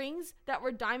like rings that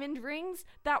were diamond rings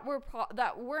that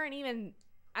weren't even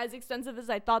as expensive as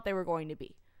I thought they were going to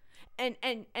be. And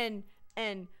I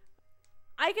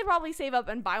could probably save up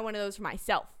and buy one of those for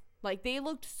myself. Like they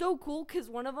looked so cool cuz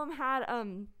one of them had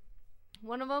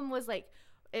one of them was like,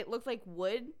 it looked like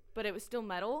wood, but it was still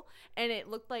metal, and it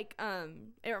looked like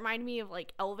it reminded me of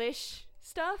like elvish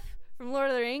stuff from Lord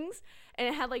of the Rings, and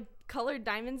it had like colored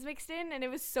diamonds mixed in, and it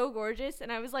was so gorgeous.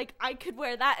 And I was like, I could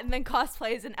wear that and then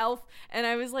cosplay as an elf. And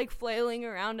I was like flailing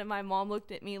around, and my mom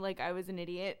looked at me like I was an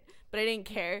idiot, but I didn't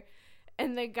care.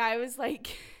 And the guy was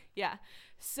like, yeah.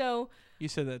 So You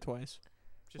said that twice.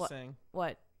 Just What? saying.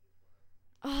 what?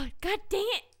 Oh, god dang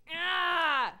it.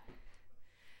 Ah!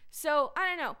 So, I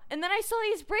don't know. And then I saw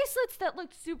these bracelets that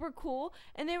looked super cool,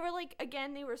 and they were like,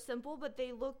 again, they were simple, but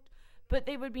they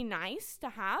would be nice to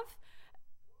have.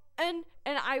 And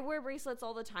I wear bracelets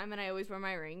all the time, and I always wear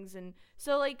my rings, and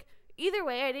so like either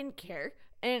way, I didn't care.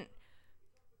 And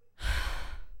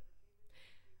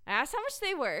I asked how much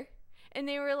they were, and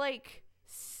they were like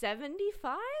 $75.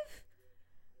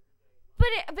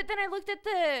 But then I looked at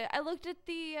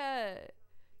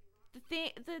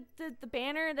the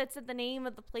banner that said the name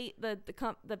of the plate, the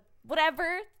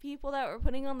whatever people that were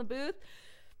putting on the booth,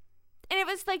 and it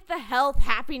was like the health,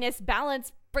 happiness,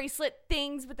 balance bracelet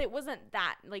things, but it wasn't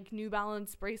that like New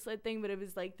Balance bracelet thing, but it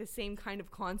was like the same kind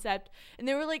of concept. And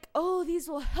they were like, oh, these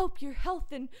will help your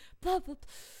health and blah, blah, blah.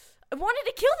 I wanted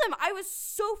to kill them. I was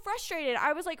so frustrated.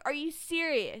 I was like, are you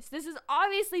serious? This is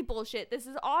obviously bullshit. This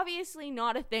is obviously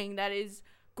not a thing that is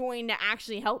going to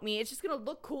actually help me. It's just going to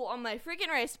look cool on my freaking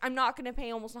wrist. I'm not going to pay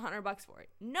almost $100 for it.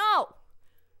 No.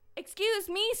 Excuse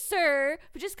me, sir,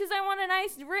 but just because I want a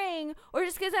nice ring or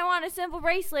just because I want a simple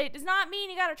bracelet does not mean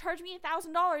you got to charge me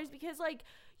 $1,000 because, like,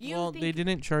 you Well, think they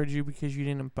didn't charge you because you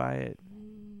didn't buy it.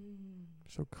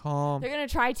 So calm. they're going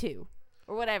to try to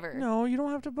or whatever. No, you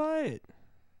don't have to buy it.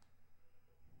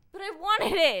 But I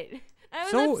wanted it. I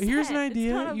was So upset. here's an It's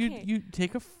idea. not okay. You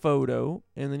take a photo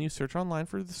and then you search online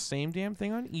for the same damn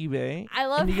thing on eBay. I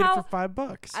love and you get how- it for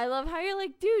 $5. I love how you're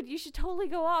like, dude, you should totally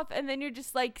go off. And then you're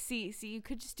just like, see, you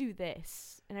could just do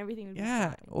this and everything would Yeah.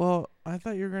 be fine. Well, I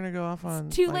thought you were gonna go off on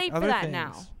too like, late for other that things.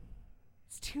 now.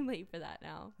 It's too late for that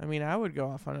now. I mean, I would go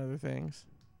off on other things.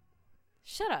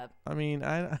 Shut up. I mean,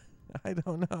 I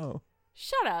don't know.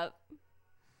 Shut up.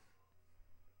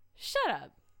 Shut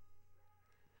up.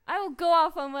 I will go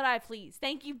off on what I please.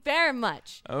 Thank you very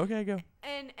much. Okay, go.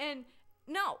 And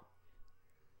no.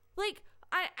 Like,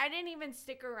 I didn't even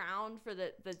stick around for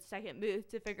the second booth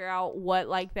to figure out what,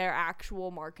 like, their actual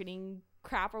marketing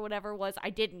crap or whatever was. I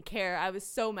didn't care. I was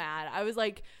so mad. I was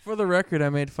like, For the record, I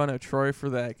made fun of Troy for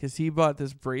that because he bought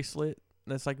this bracelet,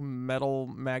 this like metal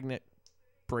magnet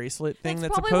bracelet thing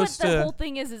that's that's probably supposed what the to. whole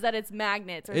thing is that it's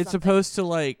magnets or It's something. supposed to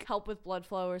like Help with blood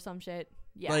flow or some shit.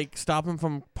 Yeah. like stop him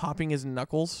from popping his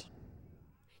knuckles.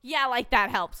 Yeah, like that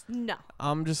helps. No.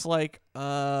 I'm just like,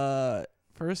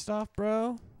 first off,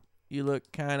 bro, you look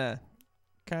kind of,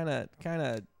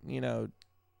 you know,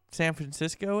 San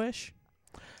Francisco-ish.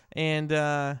 And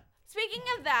Speaking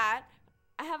of that,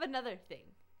 I have another thing.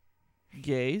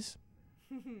 gays.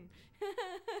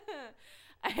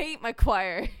 I hate my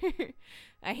choir.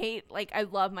 I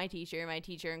love my teacher. My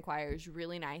teacher in choir is a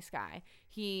really nice guy.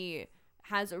 He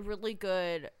has a really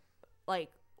good, like,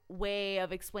 way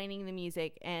of explaining the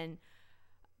music, and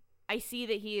I see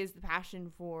that he is the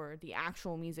passion for the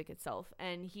actual music itself.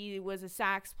 And he was a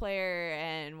sax player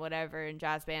and whatever in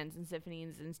jazz bands and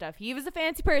symphonies and stuff. He was a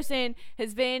fancy person,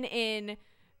 has been in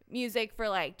music for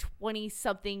like 20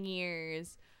 something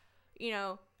years, you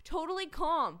know, totally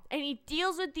calm. And he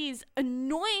deals with these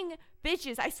annoying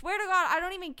bitches. I swear to God, I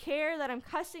don't even care that I'm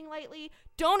cussing lately.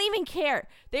 Don't even care.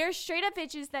 They're straight up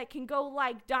bitches that can go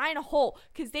like die in a hole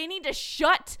because they need to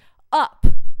shut up.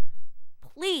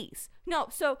 Please. No,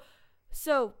 so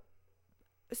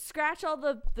scratch all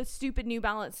the stupid New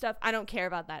Balance stuff. I don't care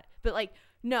about that. But like,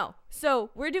 no. So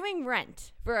we're doing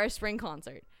Rent for our spring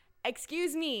concert.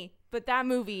 Excuse me, but that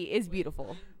movie is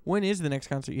beautiful. When is the next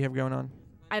concert you have going on?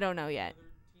 I don't know yet.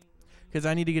 Because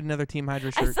I need to get another Team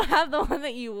Hydra I shirt. still have the one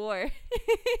that you wore.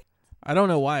 I don't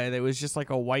know why. It was just like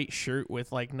a white shirt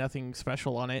with like nothing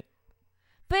special on it.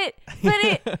 But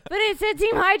it said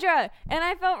Team Hydra, and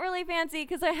I felt really fancy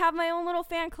because I have my own little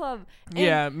fan club. And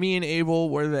Yeah, me and Abel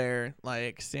were there,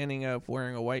 like standing up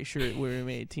wearing a white shirt where we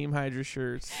made Team Hydra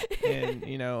shirts and,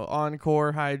 you know,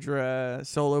 Encore Hydra,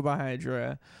 Solo by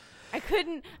Hydra. I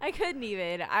couldn't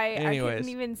even. I Anyways. couldn't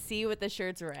even see what the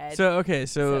shirts read. So, okay,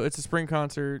 so So- it's a spring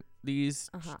concert. These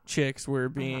Uh-huh. chicks were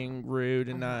being rude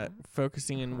and not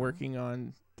focusing and working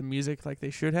on the music like they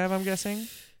should have, I'm guessing.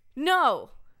 No.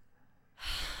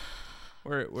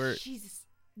 We're Jesus.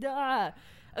 Duh.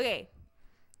 Okay.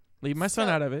 leave my son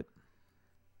So- out of it.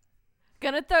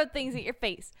 Gonna throw things at your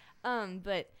face.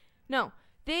 But no.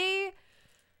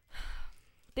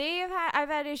 I've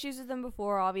had issues with them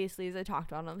before, obviously, as I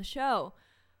talked about on the show.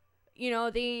 You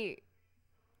know,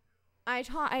 I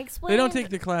explained. They don't take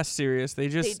the class serious. They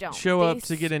just don't. show They up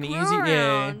to get an screw easy A.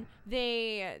 around.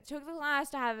 They took the class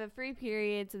to have a free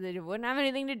period so they wouldn't have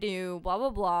anything to do, blah, blah,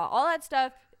 blah, all that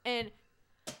stuff. And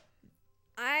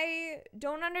I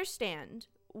don't understand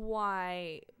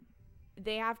why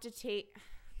they have to take...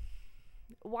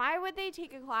 Why would they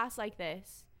take a class like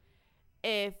this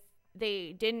if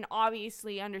they didn't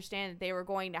obviously understand that they were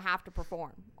going to have to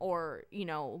perform or, you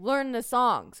know, learn the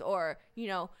songs or, you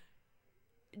know...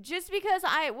 Just because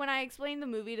when I explained the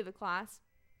movie to the class,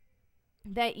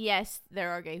 that yes,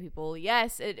 there are gay people.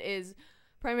 Yes, it is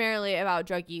primarily about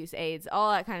drug use, AIDS,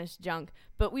 all that kind of junk.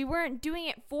 But we weren't doing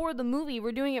it for the movie.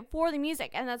 We're doing it for the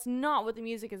music. And that's not what the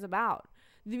music is about.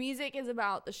 The music is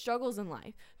about the struggles in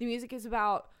life. The music is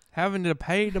about Having to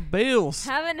pay the bills.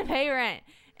 having to pay rent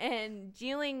and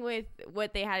dealing with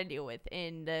what they had to deal with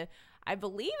in I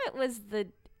believe it was the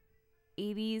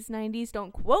 80s, 90s,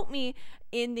 don't quote me,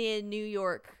 in the New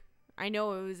York. I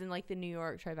know it was in like the New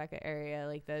York Tribeca area,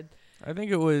 like I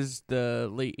think it was the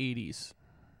late 80s.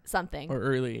 something. Or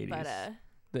early 80s. But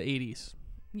the 80s.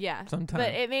 yeah. Sometime.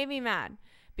 But it made me mad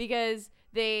because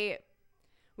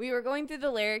we were going through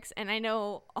the lyrics, and I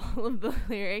know all of the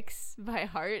lyrics by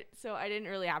heart, so I didn't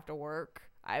really have to work.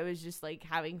 I was just like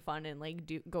having fun and like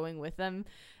going with them.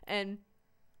 And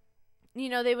you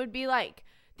know, they would be like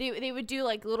they would do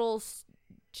like little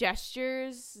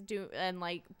gestures and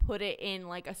like put it in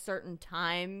like a certain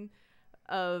time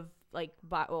of like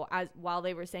while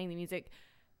they were saying the music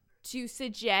to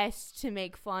suggest to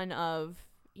make fun of,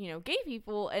 you know, gay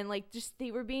people, and like just they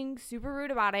were being super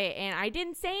rude about it, and I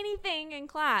didn't say anything in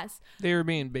class. They were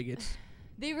being bigots.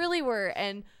 They really were,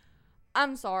 and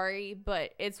I'm sorry,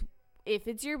 but if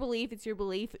it's your belief, it's your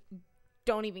belief.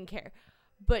 Don't even care.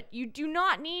 But you do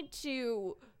not need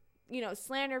to, you know,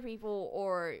 slander people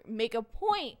or make a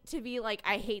point to be like,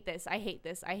 I hate this, I hate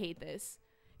this, I hate this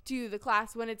to the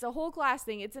class when it's a whole class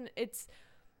thing. It's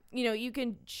you know, you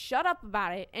can shut up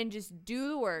about it and just do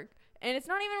the work. And it's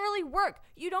not even really work.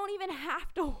 You don't even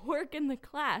have to work in the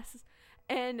class.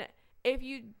 And if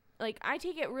you, like, I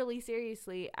take it really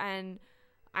seriously, and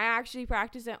I actually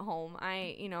practice at home.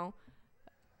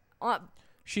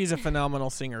 She's a phenomenal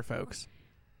singer, folks.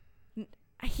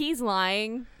 He's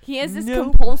lying. He has this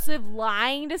Nope. compulsive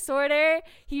lying disorder.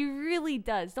 He really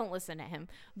does. Don't listen to him.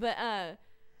 But,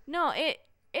 no, it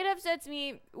upsets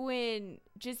me when,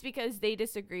 just because they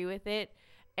disagree with it,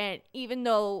 and even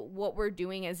though what we're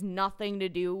doing has nothing to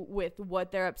do with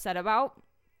what they're upset about,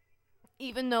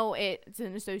 even though it's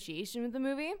an association with the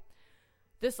movie,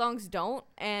 the songs don't.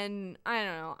 And I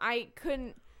don't know. I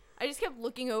just kept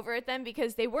looking over at them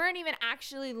because they weren't even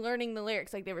actually learning the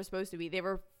lyrics like they were supposed to be. They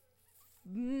were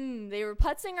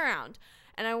putzing around.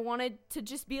 And I wanted to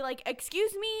just be like,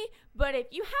 excuse me, but if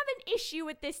you have an issue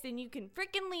with this, then you can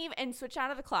freaking leave and switch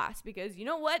out of the class, because you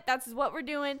know what? That's what we're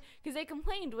doing. Because they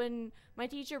complained when my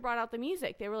teacher brought out the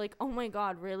music. They were like, oh my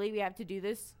God, really? We have to do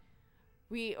this?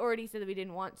 We already said that we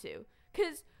didn't want to.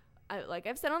 Because, like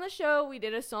I've said on the show, we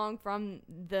did a song from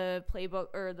the playbook,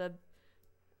 or the,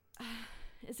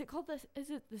 is it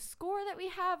the score that we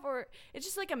have? Or it's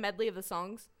just like a medley of the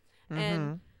songs. Mm-hmm.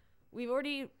 And we've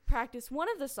already practiced one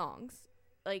of the songs,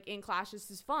 like in class. This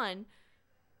is fun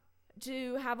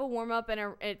to have a warm up, and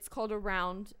it's called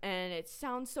Around, and it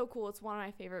sounds so cool. It's one of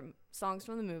my favorite songs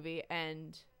from the movie,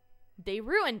 and they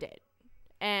ruined it.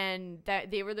 And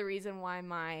that they were the reason why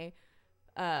my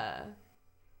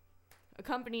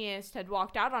accompanist had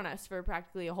walked out on us for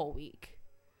practically a whole week,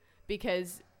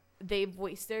 because they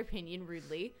voiced their opinion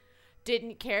rudely,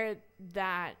 didn't care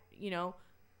that, you know,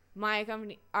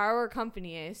 our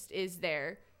accompanist is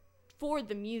there for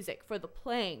the music, for the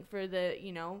playing, for the,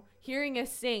 you know, hearing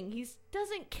us sing. He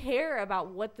doesn't care about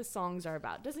what the songs are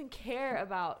about, doesn't care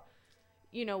about,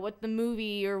 you know, what the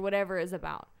movie or whatever is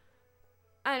about.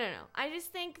 I don't know. I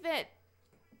just think that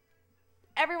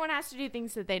everyone has to do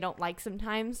things that they don't like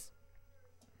sometimes.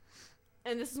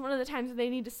 And this is one of the times that they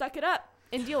need to suck it up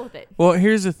and deal with it. Well,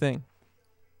 here's the thing.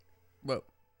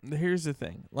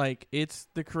 Like, it's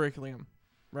the curriculum,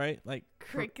 right? Like,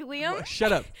 Curriculum?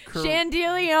 Shut up.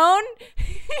 Chandelion?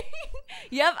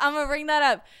 Yep, I'm going to bring that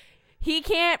up. He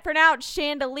can't pronounce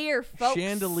chandelier, folks.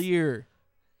 Chandelier.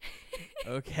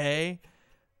 Okay.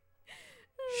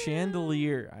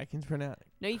 Chandelier. I can pronounce it.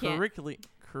 No, you can't.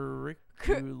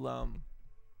 Curriculum.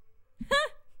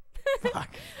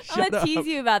 Fuck. I'm going to tease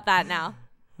you about that now.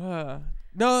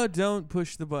 No, don't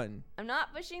push the button, I'm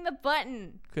not pushing the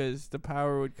button. because the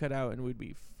power would cut out and we'd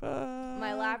be fucked.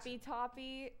 My lappy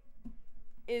toppy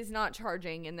is not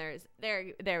charging, and there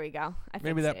we go.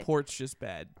 Maybe fixed that it. port's just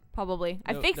bad. Probably.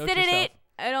 I No- fixed note it in yourself. it.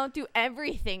 I don't do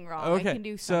everything wrong. Okay, I can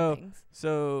do some things.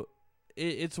 So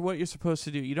it's what you're supposed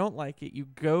to do. You don't like it, you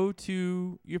go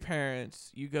to your parents,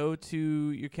 you go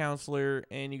to your counselor,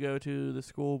 and you go to the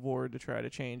school board to try to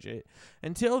change it.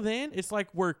 Until then, it's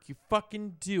like work. You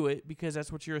fucking do it, because that's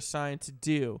what you're assigned to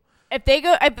do. If they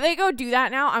go do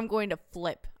that now, I'm going to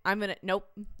flip. Nope.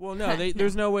 Well, no,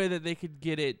 there's no way that they could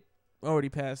get it already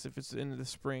passed if it's in the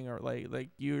spring, or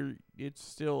it's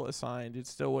still assigned. It's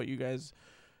still what you guys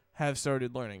have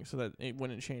started learning, so that it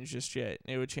wouldn't change just yet.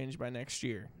 It would change by next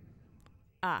year.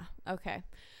 Ah, okay.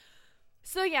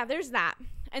 So yeah, there's that.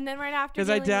 And then right after, Because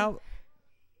I doubt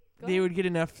Go they ahead. would get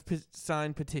enough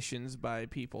signed petitions by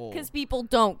people. Because people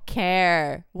don't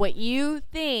care what you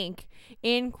think.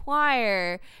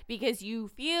 Inquire, because you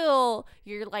feel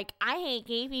you're like, I hate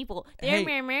gay people. They're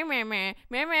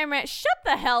Hey. Shut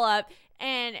the hell up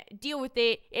and deal with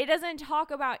it. It doesn't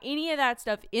talk about any of that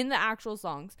stuff in the actual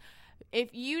songs. If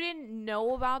you didn't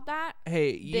know about that,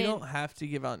 Hey, you then- don't have to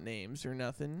give out names or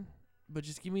nothing, but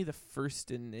just give me the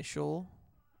first initial.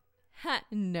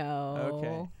 no.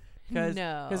 Okay.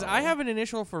 Because I have an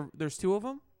initial for. There's two of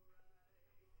them.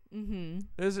 Mm-hmm.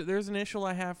 There's an initial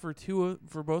I have for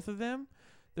for both of them.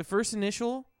 The first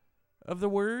initial of the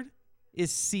word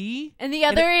is C. And the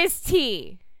other is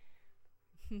T.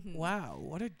 Wow,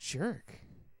 what a jerk.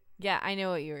 Yeah, I know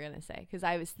what you were going to say because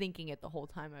I was thinking it the whole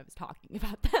time I was talking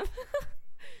about them.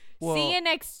 Well, See you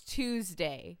next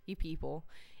Tuesday, you people.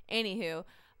 Anywho,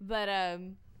 but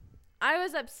I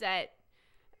was upset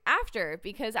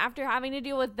because after having to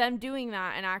deal with them doing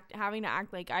that and having to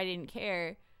act like I didn't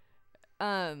care.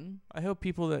 I hope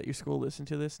people at your school listen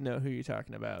to this know who you're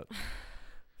talking about.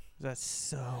 That's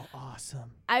so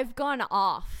awesome. I've gone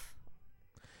off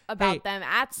about them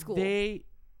at school.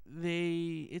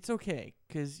 It's okay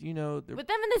because with them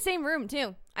in the same room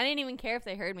too. I didn't even care if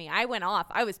they heard me. I went off.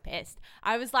 I was pissed.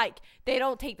 I was like, they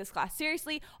don't take this class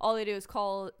seriously. All they do is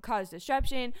cause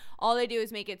disruption. All they do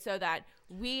is make it so that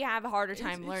we have a harder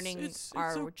time learning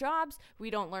our jobs. We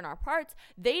don't learn our parts.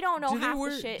 They don't know half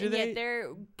the shit, and yet they're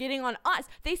getting on us.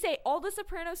 They say all the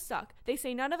Sopranos suck. They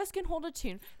say none of us can hold a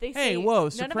tune. They say none of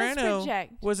us Soprano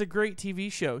project. was a great TV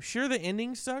show. Sure, the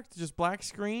ending sucked, just black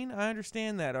screen. I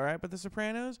understand that, all right? But The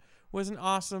Sopranos was an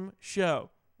awesome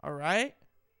show, all right?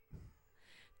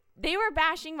 They were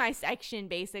bashing my section,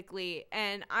 basically,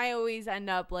 and I always end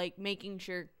up, like, making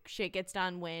sure shit gets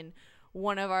done when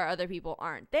one of our other people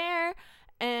aren't there.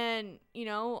 And,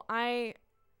 I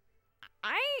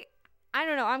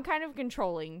don't know. I'm kind of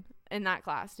controlling in that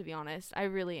class, to be honest. I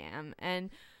really am. And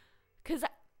because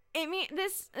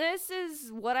this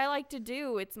is what I like to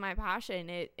do. It's my passion.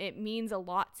 It means a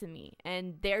lot to me.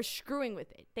 And they're screwing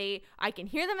with it. I can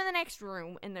hear them in the next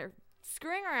room, and they're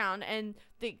screwing around, and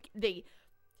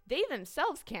they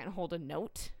themselves can't hold a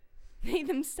note. They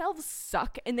themselves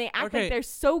suck, and they act like they're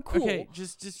so cool. Okay,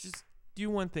 just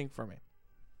do one thing for me.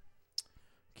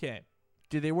 Okay.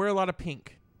 Do they wear a lot of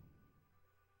pink?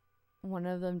 One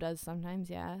of them does sometimes,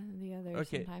 yeah. The other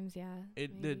sometimes, yeah.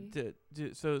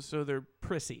 So they're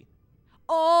prissy.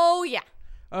 Oh, yeah.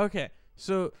 Okay.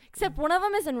 So except one of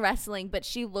them is in wrestling, but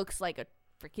she looks like a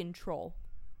freaking troll.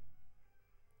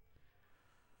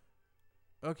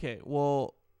 Okay.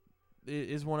 Well,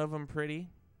 is one of them pretty?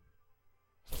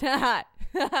 No.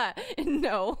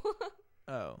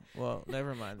 Oh, well,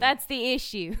 never mind. That's the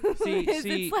issue. See,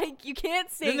 it's like you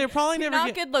can't say then they're probably you're never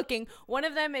not good looking. One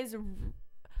of them is.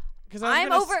 Because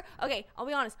Okay, I'll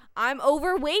be honest. I'm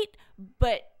overweight,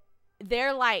 but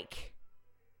they're like.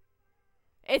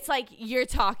 It's like you're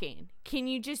talking. Can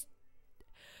you just?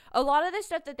 A lot of the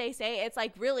stuff that they say, it's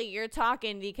like, really, you're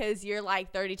talking because you're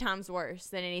like 30 times worse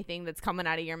than anything that's coming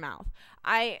out of your mouth.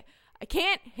 I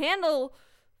can't handle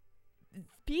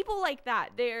people like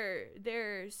that.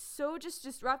 They're so just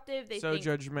disruptive. They so think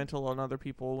judgmental on other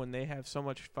people when they have so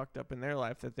much fucked up in their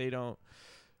life that they don't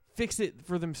fix it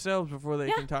for themselves before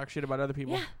they can talk shit about other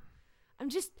people. Yeah. I'm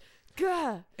just,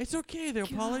 gah. It's okay. They'll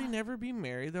probably never be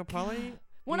married. They'll probably.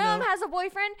 One of them has a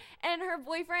boyfriend, and her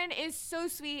boyfriend is so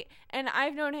sweet, and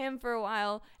I've known him for a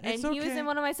while, and he was in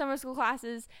one of my summer school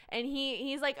classes, and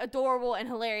he's like adorable and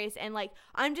hilarious, and like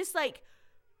I'm just like,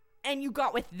 and you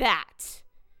got with that.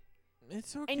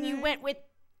 It's okay. And you went with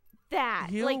that.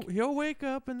 He'll wake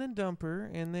up and then dump her,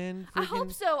 and then I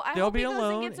hope so. I they'll hope be he goes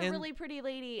alone and gets a really pretty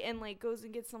lady and like goes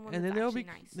and gets someone and that's then actually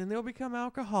nice. Then they'll become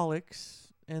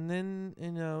alcoholics, and then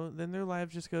then their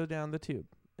lives just go down the tube.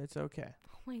 It's okay.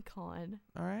 Oh my god.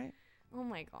 All right. Oh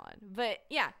my god. But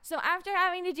yeah, so after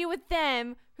having to deal with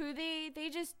them, who they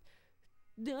just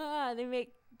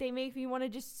they make me want to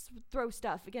just throw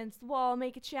stuff against the wall,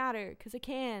 make it shatter because I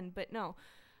can, but no.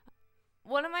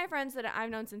 One of my friends that I've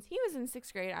known since he was in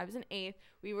 6th grade, I was in 8th.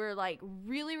 We were like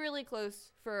really, really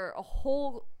close for a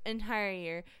whole entire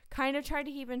year. Kind of tried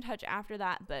to keep in touch after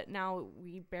that, but now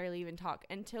we barely even talk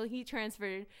until he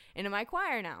transferred into my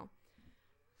choir now.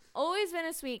 Always been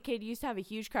a sweet kid, used to have a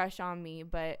huge crush on me,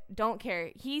 but don't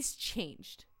care. He's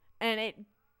changed. And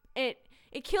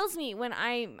it kills me when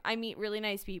I meet really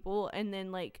nice people and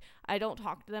then like I don't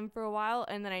talk to them for a while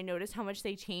and then I notice how much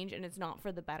they change and it's not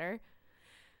for the better.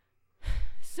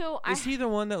 So Is he the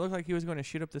one that looked like he was going to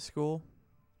shoot up the school?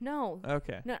 No.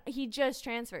 Okay. No, he just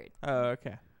transferred. Oh,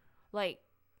 okay. Like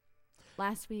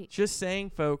last week. Just saying,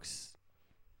 folks.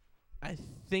 I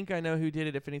think I know who did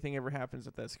it if anything ever happens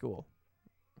at that school.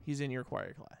 He's in your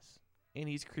choir class. And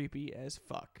he's creepy as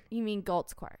fuck. You mean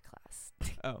Galt's choir class.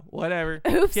 Oh, whatever.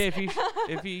 Oops. Okay, if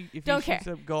he Don't shoots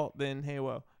care. up Galt, then hey,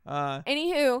 whoa.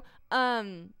 Anywho,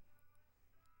 I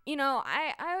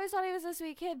always thought he was a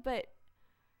sweet kid, but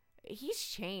he's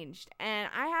changed. And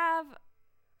I have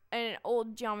an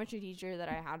old geometry teacher that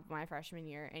I had my freshman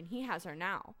year, and he has her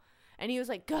now. And he was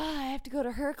like, God, I have to go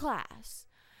to her class.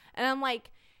 And I'm like,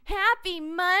 Happy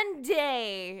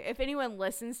Monday! If anyone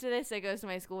listens to this that goes to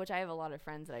my school, which I have a lot of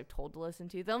friends that I've told to listen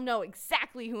to, they'll know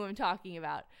exactly who I'm talking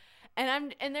about.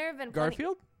 And there have been plenty-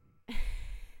 Garfield?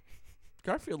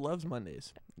 Garfield loves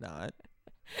Mondays. Not.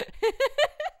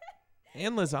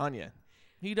 And lasagna.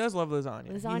 He does love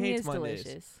lasagna. Lasagna he hates is Mondays.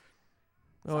 delicious.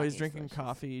 Oh, he's Lasagna's drinking delicious.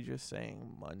 coffee, just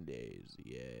saying Mondays.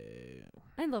 Yeah.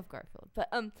 I love Garfield,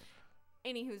 but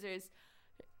any Hoosers,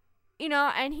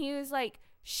 and he was like,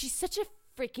 "She's such a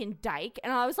freaking dyke,"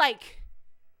 and I was like,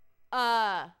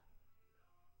 that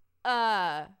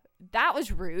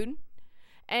was rude."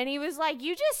 And he was like,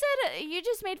 you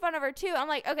just made fun of her too." I'm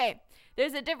like, okay,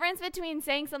 there's a difference between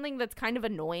saying something that's kind of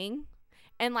annoying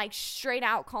and like straight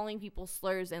out calling people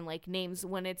slurs and like names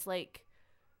when it's like,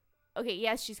 okay,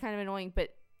 yes, she's kind of annoying, but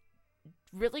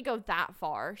really go that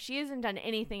far. She hasn't done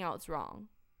anything else wrong.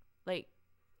 Like,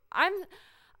 I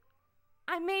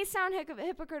may sound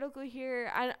hypocritical here.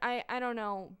 I don't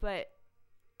know, but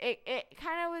it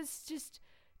kind of was just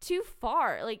too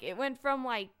far. Like, it went from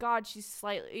like, God, she's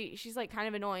like kind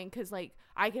of annoying because like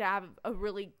I could have a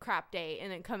really crap day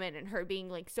and then come in and her being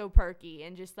like so perky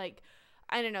and just like,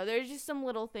 I don't know. There's just some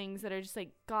little things that are just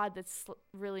like, God, that's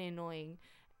really annoying.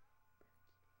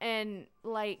 And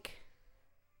like,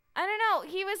 I don't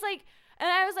know. He was like, and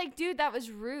I was like, dude, that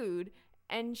was rude.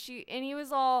 And he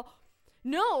was all,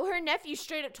 no, her nephew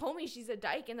straight up told me she's a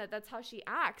dyke and that's how she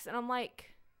acts. And I'm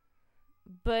like,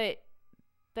 but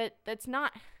that's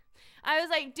not. I was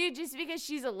like, dude, just because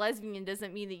she's a lesbian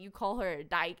doesn't mean that you call her a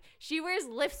dyke. She wears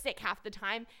lipstick half the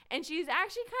time, and she's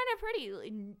actually kind of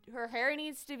pretty. Her hair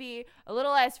needs to be a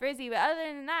little less frizzy, but other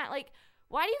than that, like,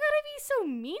 why do you gotta be so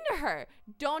mean to her?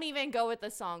 Don't even go with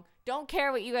the song. Don't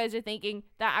care what you guys are thinking.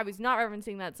 That I was not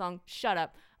referencing that song. Shut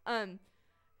up.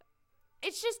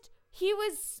 It's just he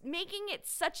was making it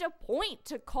such a point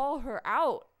to call her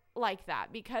out like that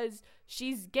because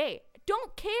she's gay.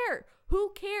 Don't care.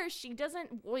 Who cares? She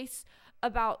doesn't voice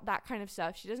about that kind of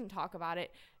stuff. She doesn't talk about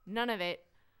it. None of it.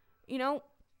 I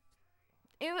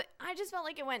just felt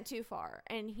like it went too far.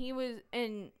 And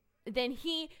then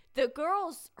the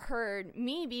girls heard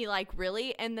me be like,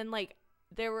 really? And then like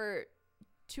there were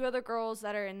two other girls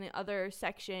that are in the other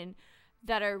section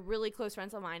that are really close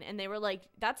friends of mine. And they were like,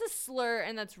 that's a slur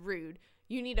and that's rude.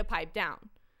 You need to pipe down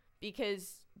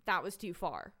because that was too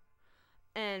far.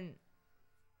 And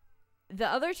the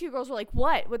other two girls were like,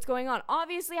 what's going on?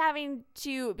 Obviously having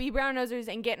to be brown nosers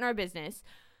and get in our business.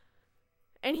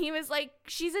 And he was like,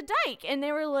 she's a dyke. And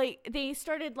they were like, they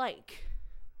started like,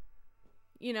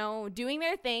 doing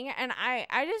their thing. And I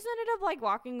just ended up like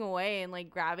walking away and like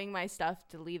grabbing my stuff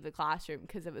to leave the classroom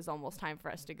because it was almost time for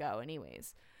us to go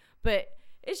anyways. But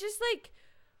it's just like,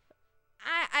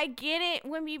 I get it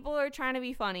when people are trying to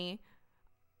be funny.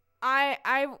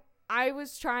 I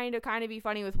was trying to kind of be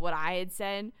funny with what I had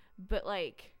said, but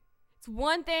like, it's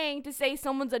one thing to say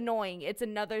someone's annoying. It's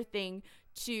another thing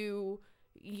to,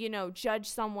 judge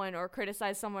someone or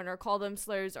criticize someone or call them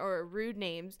slurs or rude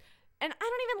names. And I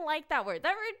don't even like that word.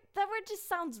 That word just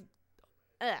sounds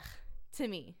to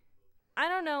me. I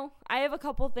don't know. I have a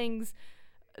couple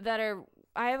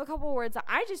words that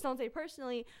I just don't say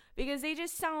personally because they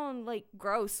just sound like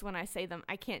gross when I say them.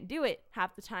 I can't do it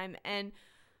half the time. And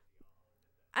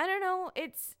I don't know.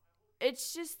 It's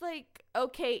just like,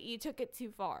 okay, you took it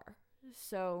too far.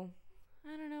 So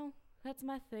I don't know. That's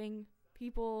my thing.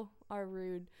 People are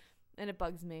rude and it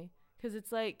bugs me because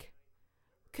it's like,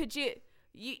 could you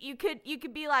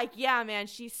could be like, yeah, man,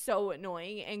 she's so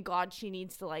annoying and God, she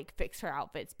needs to like fix her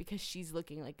outfits because she's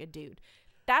looking like a dude.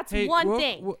 That's one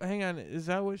thing. Hang on. Is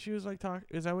that what she was like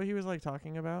is that what he was like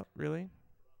talking about? Really?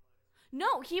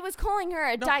 No, he was calling her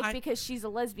a dyke because she's a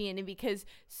lesbian and because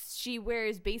she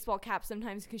wears baseball caps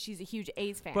sometimes because she's a huge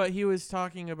A's fan. But he was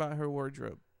talking about her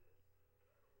wardrobe.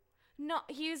 No,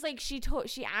 he was like, she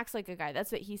acts like a guy.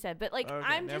 That's what he said. But like, Okay,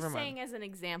 I'm never just mind. saying as an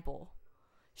example.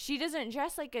 She doesn't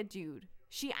dress like a dude.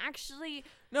 She actually...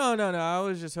 No. I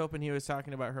was just hoping he was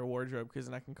talking about her wardrobe because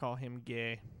then I can call him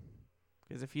gay.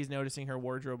 Because if he's noticing her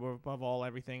wardrobe above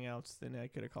everything else, then I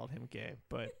could have called him gay.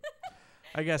 But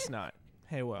I guess not.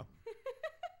 Hey, well.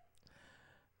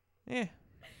 Yeah.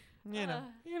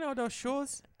 Those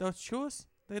shoes,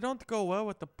 they don't go well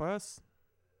with the bus.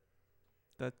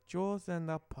 The jaws and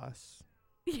the pus.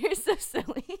 You're so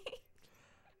silly.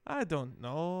 I don't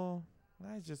know.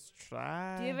 I just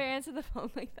try. Do you ever answer the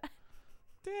phone like that?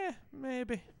 Yeah,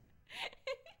 maybe.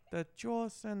 The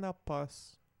jaws and the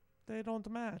pus, they don't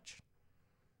match.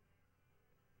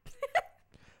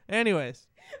 Anyways,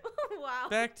 Wow.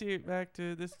 back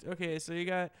to this. Okay, so you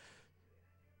got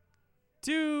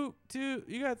you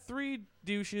got 3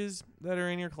 douches that are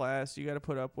in your class you got to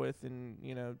put up with and,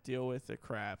 deal with the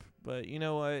crap. But you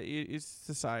know what? It's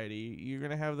society. You're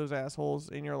going to have those assholes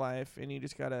in your life, and you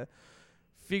just got to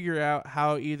figure out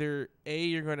how either A,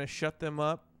 you're going to shut them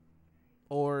up,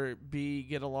 or B,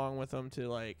 get along with them to,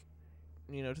 like,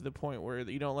 to the point where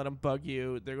you don't let them bug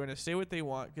you. They're going to say what they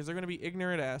want because they're going to be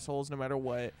ignorant assholes no matter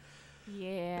what.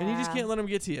 Yeah. And you just can't let them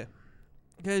get to you.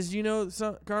 Because,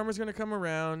 karma's going to come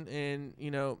around and,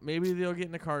 maybe they'll get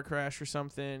in a car crash or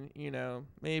something.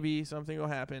 Maybe something will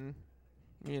happen.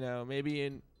 Maybe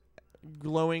a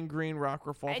glowing green rock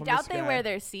will fall I from doubt the sky. they wear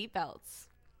their seatbelts.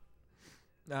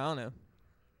 I don't know.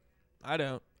 I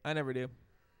don't. I never do.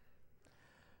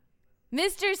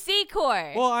 Mr.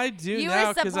 Secor. Well, I do You now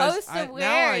were because supposed to now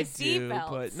wear I do, seatbelts.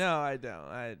 but no, I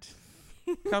don't.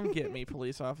 Come get me,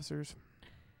 police officers.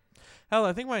 Hell,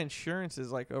 I think my insurance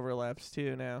is like overlaps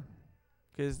too now,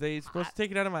 because they supposed to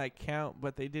take it out of my account,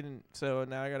 but they didn't. So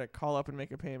now I gotta call up and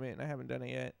make a payment, and I haven't done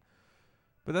it yet.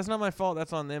 But that's not my fault.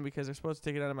 That's on them because they're supposed to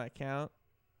take it out of my account,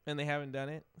 and they haven't done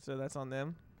it. So that's on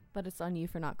them. But it's on you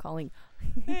for not calling.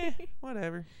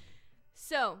 Whatever.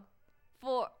 So,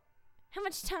 for how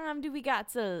much time do we got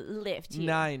to lift here?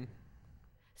 9.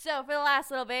 So, for the last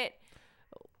little bit,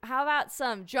 how about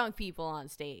some drunk people on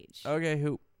stage? Okay,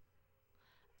 who?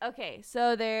 Okay,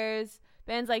 so there's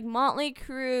bands like Motley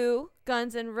Crue,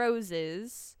 Guns N'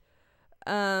 Roses,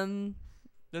 Does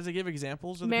it give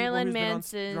examples of the Marilyn people who's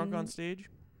Manson, been drunk on stage?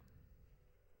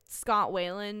 Scott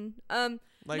Weiland.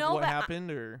 Like no, what but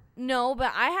happened, or? No,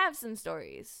 but I have some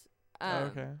stories.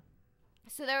 Okay.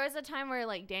 So there was a time where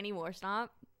like Danny Worsnop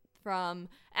from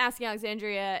Asking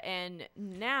Alexandria, and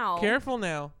now Careful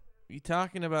now. You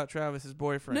talking about Travis's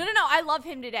boyfriend? No, I love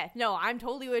him to death. No, I'm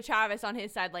totally with Travis on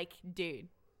his side. Like, dude,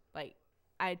 like,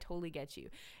 I totally get you.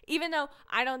 Even though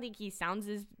I don't think he sounds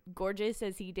as gorgeous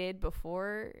as he did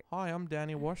before. Hi, I'm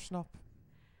Danny Worsnop.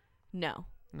 No,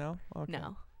 No? Okay.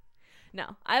 no.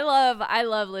 I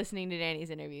love listening to Danny's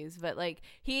interviews, but like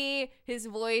his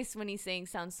voice when he sings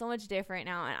sounds so much different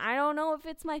now, and I don't know if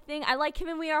it's my thing. I like him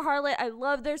and We Are Harlot. I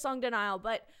love their song Denial,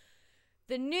 but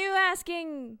the new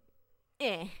Asking,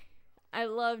 I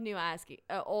love new Asking,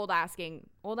 old Asking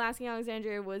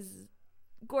Alexandria was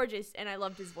gorgeous, and I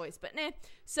loved his voice, but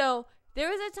So there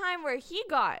was a time where he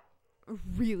got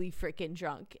really freaking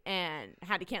drunk and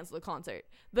had to cancel the concert,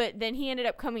 but then he ended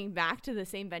up coming back to the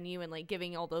same venue and like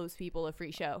giving all those people a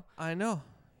free show. I know.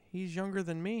 He's younger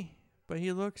than me, but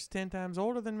he looks 10 times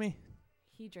older than me.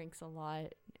 He drinks a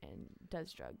lot and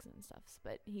does drugs and stuff,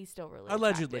 but he's still really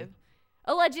Allegedly.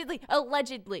 attractive.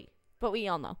 Allegedly, but we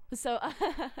all know. So,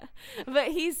 but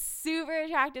he's super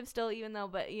attractive still, even though,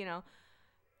 but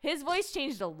his voice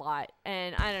changed a lot,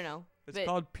 and I don't know. It's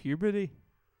called puberty.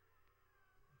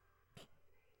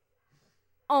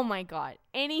 Oh my God.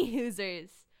 Any Hoosers.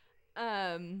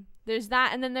 There's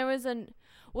that, and then there was didn't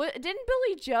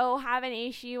Billy Joe have an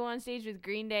issue on stage with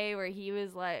Green Day where he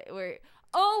was like, I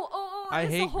it's the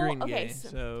hate whole, Green okay, Day,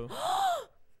 so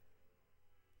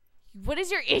what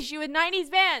is your issue with 90s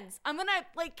bands? I'm gonna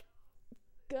like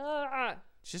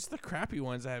it's just the crappy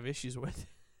ones I have issues with.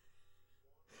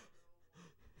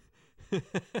 No,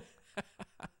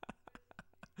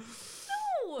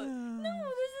 this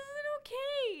isn't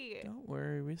okay. Don't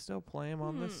worry, we still play them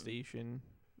on the station.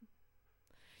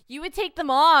 You would take them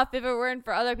off if it weren't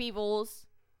for other people's.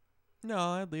 No,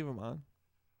 I'd leave them on.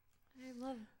 I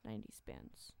love 90s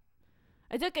bands.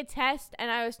 I took a test and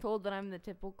I was told that I'm the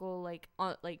typical like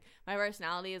my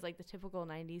personality is like the typical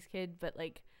 90s kid, but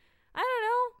like I don't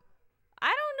know.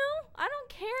 I don't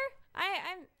care.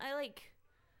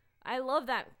 I love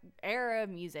that era of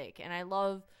music, and I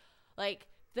love like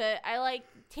I like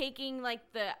taking like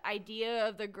the idea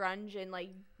of the grunge and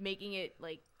like making it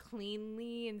like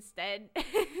cleanly instead.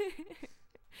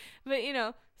 But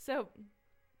so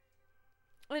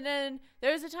and then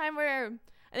there was a time where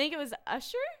I think it was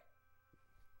Usher.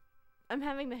 I'm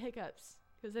having the hiccups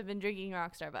because I've been drinking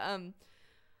Rockstar, but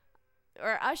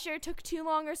or Usher took too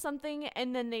long or something,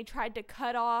 and then they tried to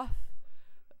cut off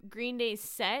Green Day's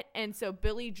set, and so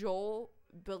Billy Joe,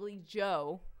 I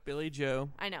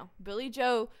know, Billy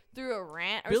Joe threw a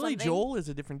rant or Billy something. Joel is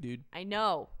a different dude. I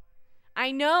know.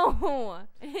 And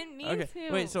me Okay, too.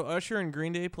 wait, so Usher and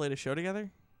Green Day played a show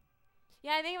together?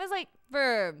 Yeah, I think it was like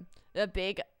for a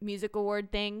big music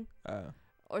award thing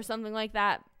or something like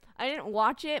that. I didn't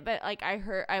watch it, but like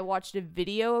I watched a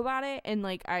video about it, and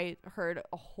like I heard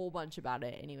a whole bunch about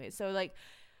it anyway. So like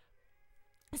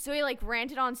So he like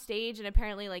ranted on stage and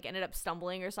apparently like ended up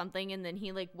stumbling or something, and then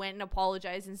he like went and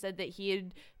apologized and said that he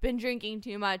had been drinking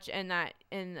too much and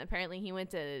apparently he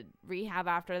went to rehab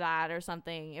after that or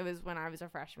something. It was when I was a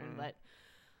freshman, but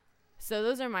so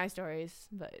those are my stories,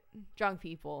 but drunk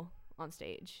people on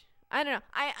stage. I don't know.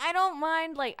 I don't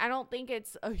mind, like, I don't think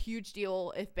it's a huge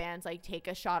deal if bands like take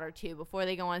a shot or two before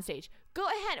they go on stage. Go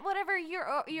ahead, whatever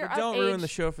you're But don't ruin the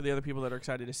show for the other people that are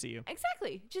excited to see you.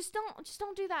 Exactly. Just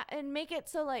don't do that, and make it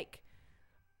so like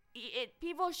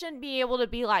people shouldn't be able to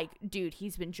be like, dude,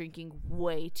 he's been drinking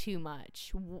way too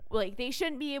much. Like, they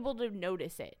shouldn't be able to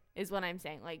notice it, is what I'm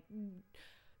saying. Like,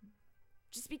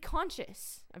 just be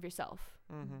conscious of yourself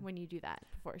when you do that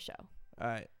before a show. All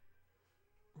right.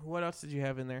 What else did you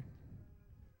have in there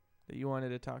that you wanted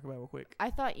to talk about real quick?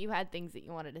 I thought you had things that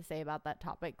you wanted to say about that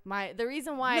topic. The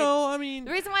reason why I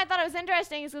thought it was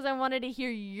interesting is because I wanted to hear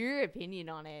your opinion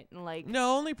on it. And like,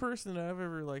 no, only person that I've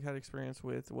ever like had experience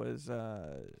with was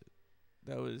that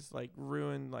was like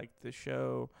ruined like the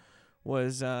show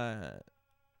was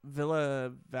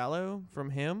Villa Vallo from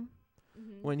Him.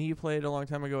 When he played a long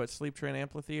time ago at Sleep Train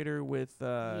Amphitheater with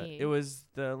it was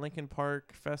the Linkin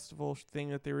Park festival thing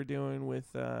that they were doing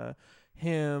with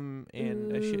him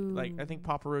and like I think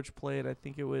Papa Roach played. I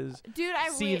think it was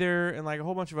Seether and like a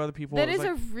whole bunch of other people. That is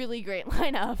a really great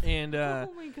lineup. And oh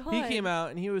my God. he came out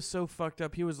and he was so fucked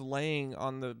up. He was laying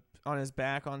on his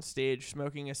back on stage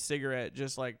smoking a cigarette,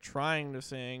 just like trying to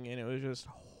sing, and it was just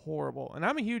horrible. And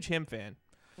I'm a huge Him fan.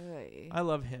 Oy. I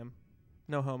love Him.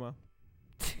 No homo.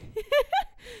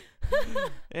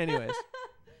 Anyways.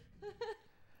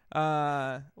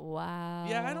 Wow.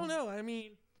 Yeah, I don't know.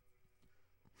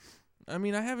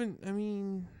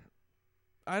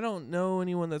 I don't know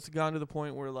anyone that's gone to the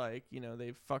point where like, you know,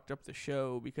 they've fucked up the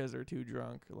show because they're too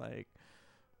drunk. Like,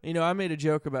 you know, I made a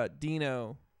joke about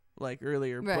Dino like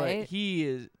earlier, but he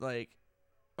is like,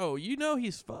 oh, you know,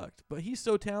 he's fucked, but he's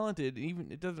so talented.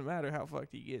 Even it doesn't matter how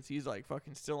fucked he gets. He's like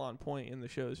fucking still on point, and the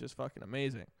show is just fucking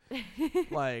amazing.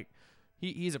 Like,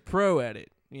 he's a pro at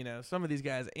it. You know, some of these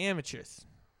guys are amateurs.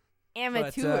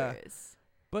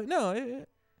 But no,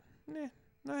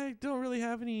 I don't really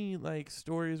have any like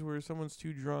stories where someone's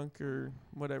too drunk or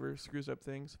whatever screws up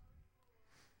things.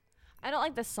 I don't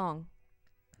like this song.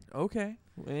 Okay.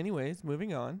 Anyways,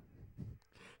 moving on.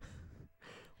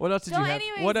 What else did you have?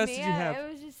 What else did you have? I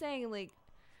was just saying, like,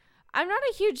 I'm not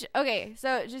a huge... Okay,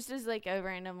 so just as, like, a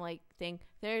random, like, thing.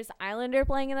 There's Islander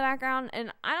playing in the background,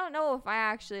 and I don't know if I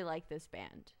actually like this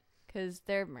band. Because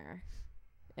they're meh,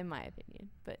 in my opinion.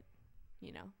 But,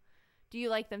 you know. Do you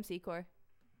like them, Secor?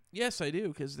 Yes, I do,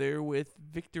 because they're with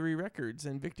Victory Records,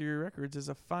 and Victory Records is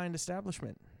a fine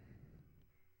establishment.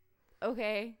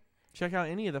 Okay. Check out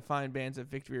any of the fine bands at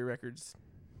Victory Records.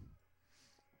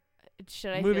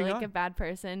 Should I feel like a bad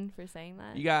person for saying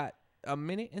that? You got a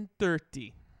minute and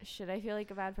 30. Should I feel like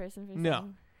a bad person for saying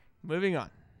No. Moving on.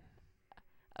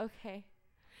 Okay.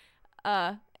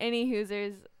 Any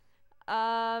Hoosers.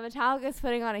 Metallica's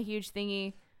putting on a huge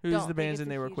thingy. Who's the bands in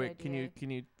there real quick? Can you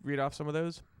read off some of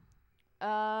those?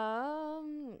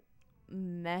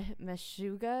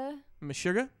 Meshuggah?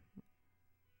 Meshuggah?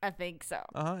 I think so.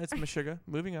 It's Meshuggah.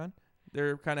 Moving on.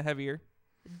 They're kind of heavier.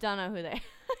 Don't know who they are.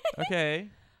 Okay.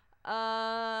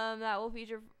 That will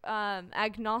feature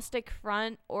Agnostic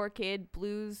Front, Orchid,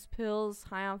 Blues Pills,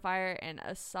 High on Fire, and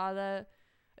Asada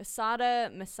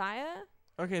Messiah.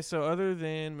 Okay, so other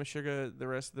than Meshuggah, the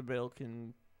rest of the bill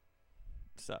can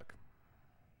suck.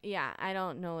 Yeah, I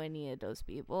don't know any of those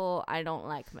people. I don't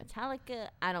like Metallica.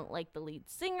 I don't like the lead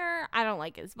singer. I don't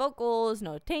like his vocals.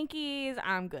 No tankies.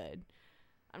 I'm good.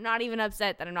 I'm not even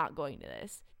upset that I'm not going to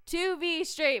this. To be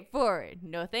straightforward,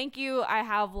 no thank you. I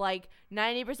have like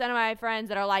 90% of my friends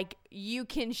that are like, you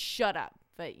can shut up.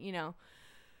 But, you know.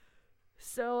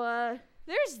 So,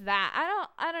 there's that.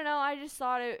 I don't know. I just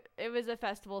thought it was a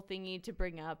festival thingy to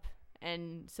bring up.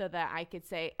 And so that I could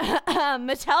say,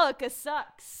 Metallica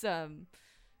sucks. So,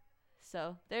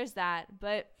 there's that.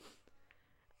 But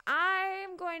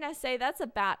I'm going to say that's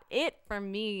about it for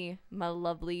me, my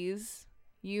lovelies.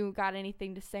 You got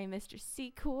anything to say, Mr.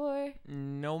 Secor?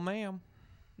 No, ma'am.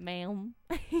 Ma'am.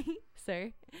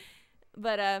 Sir.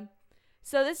 But,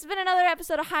 so this has been another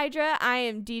episode of Hydra. I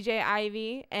am DJ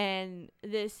Ivy, and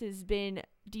this has been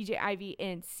DJ Ivy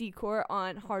and Secor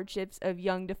on Hardships of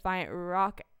Young Defiant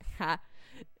Rock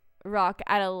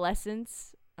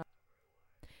Adolescence.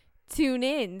 Tune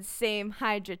in, same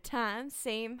Hydra time,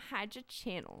 same Hydra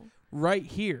channel. Right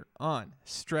here on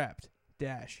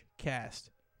Strapped-Cast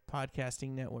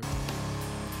Podcasting Network. I'm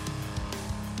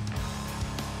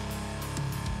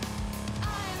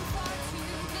far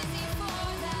too busy for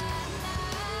that now.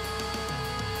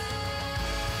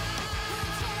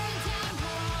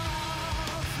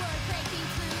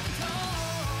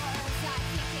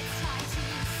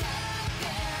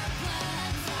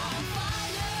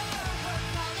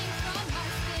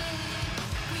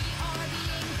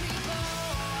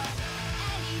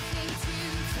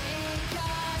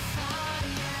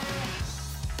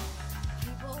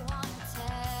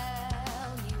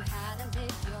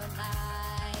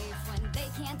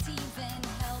 panty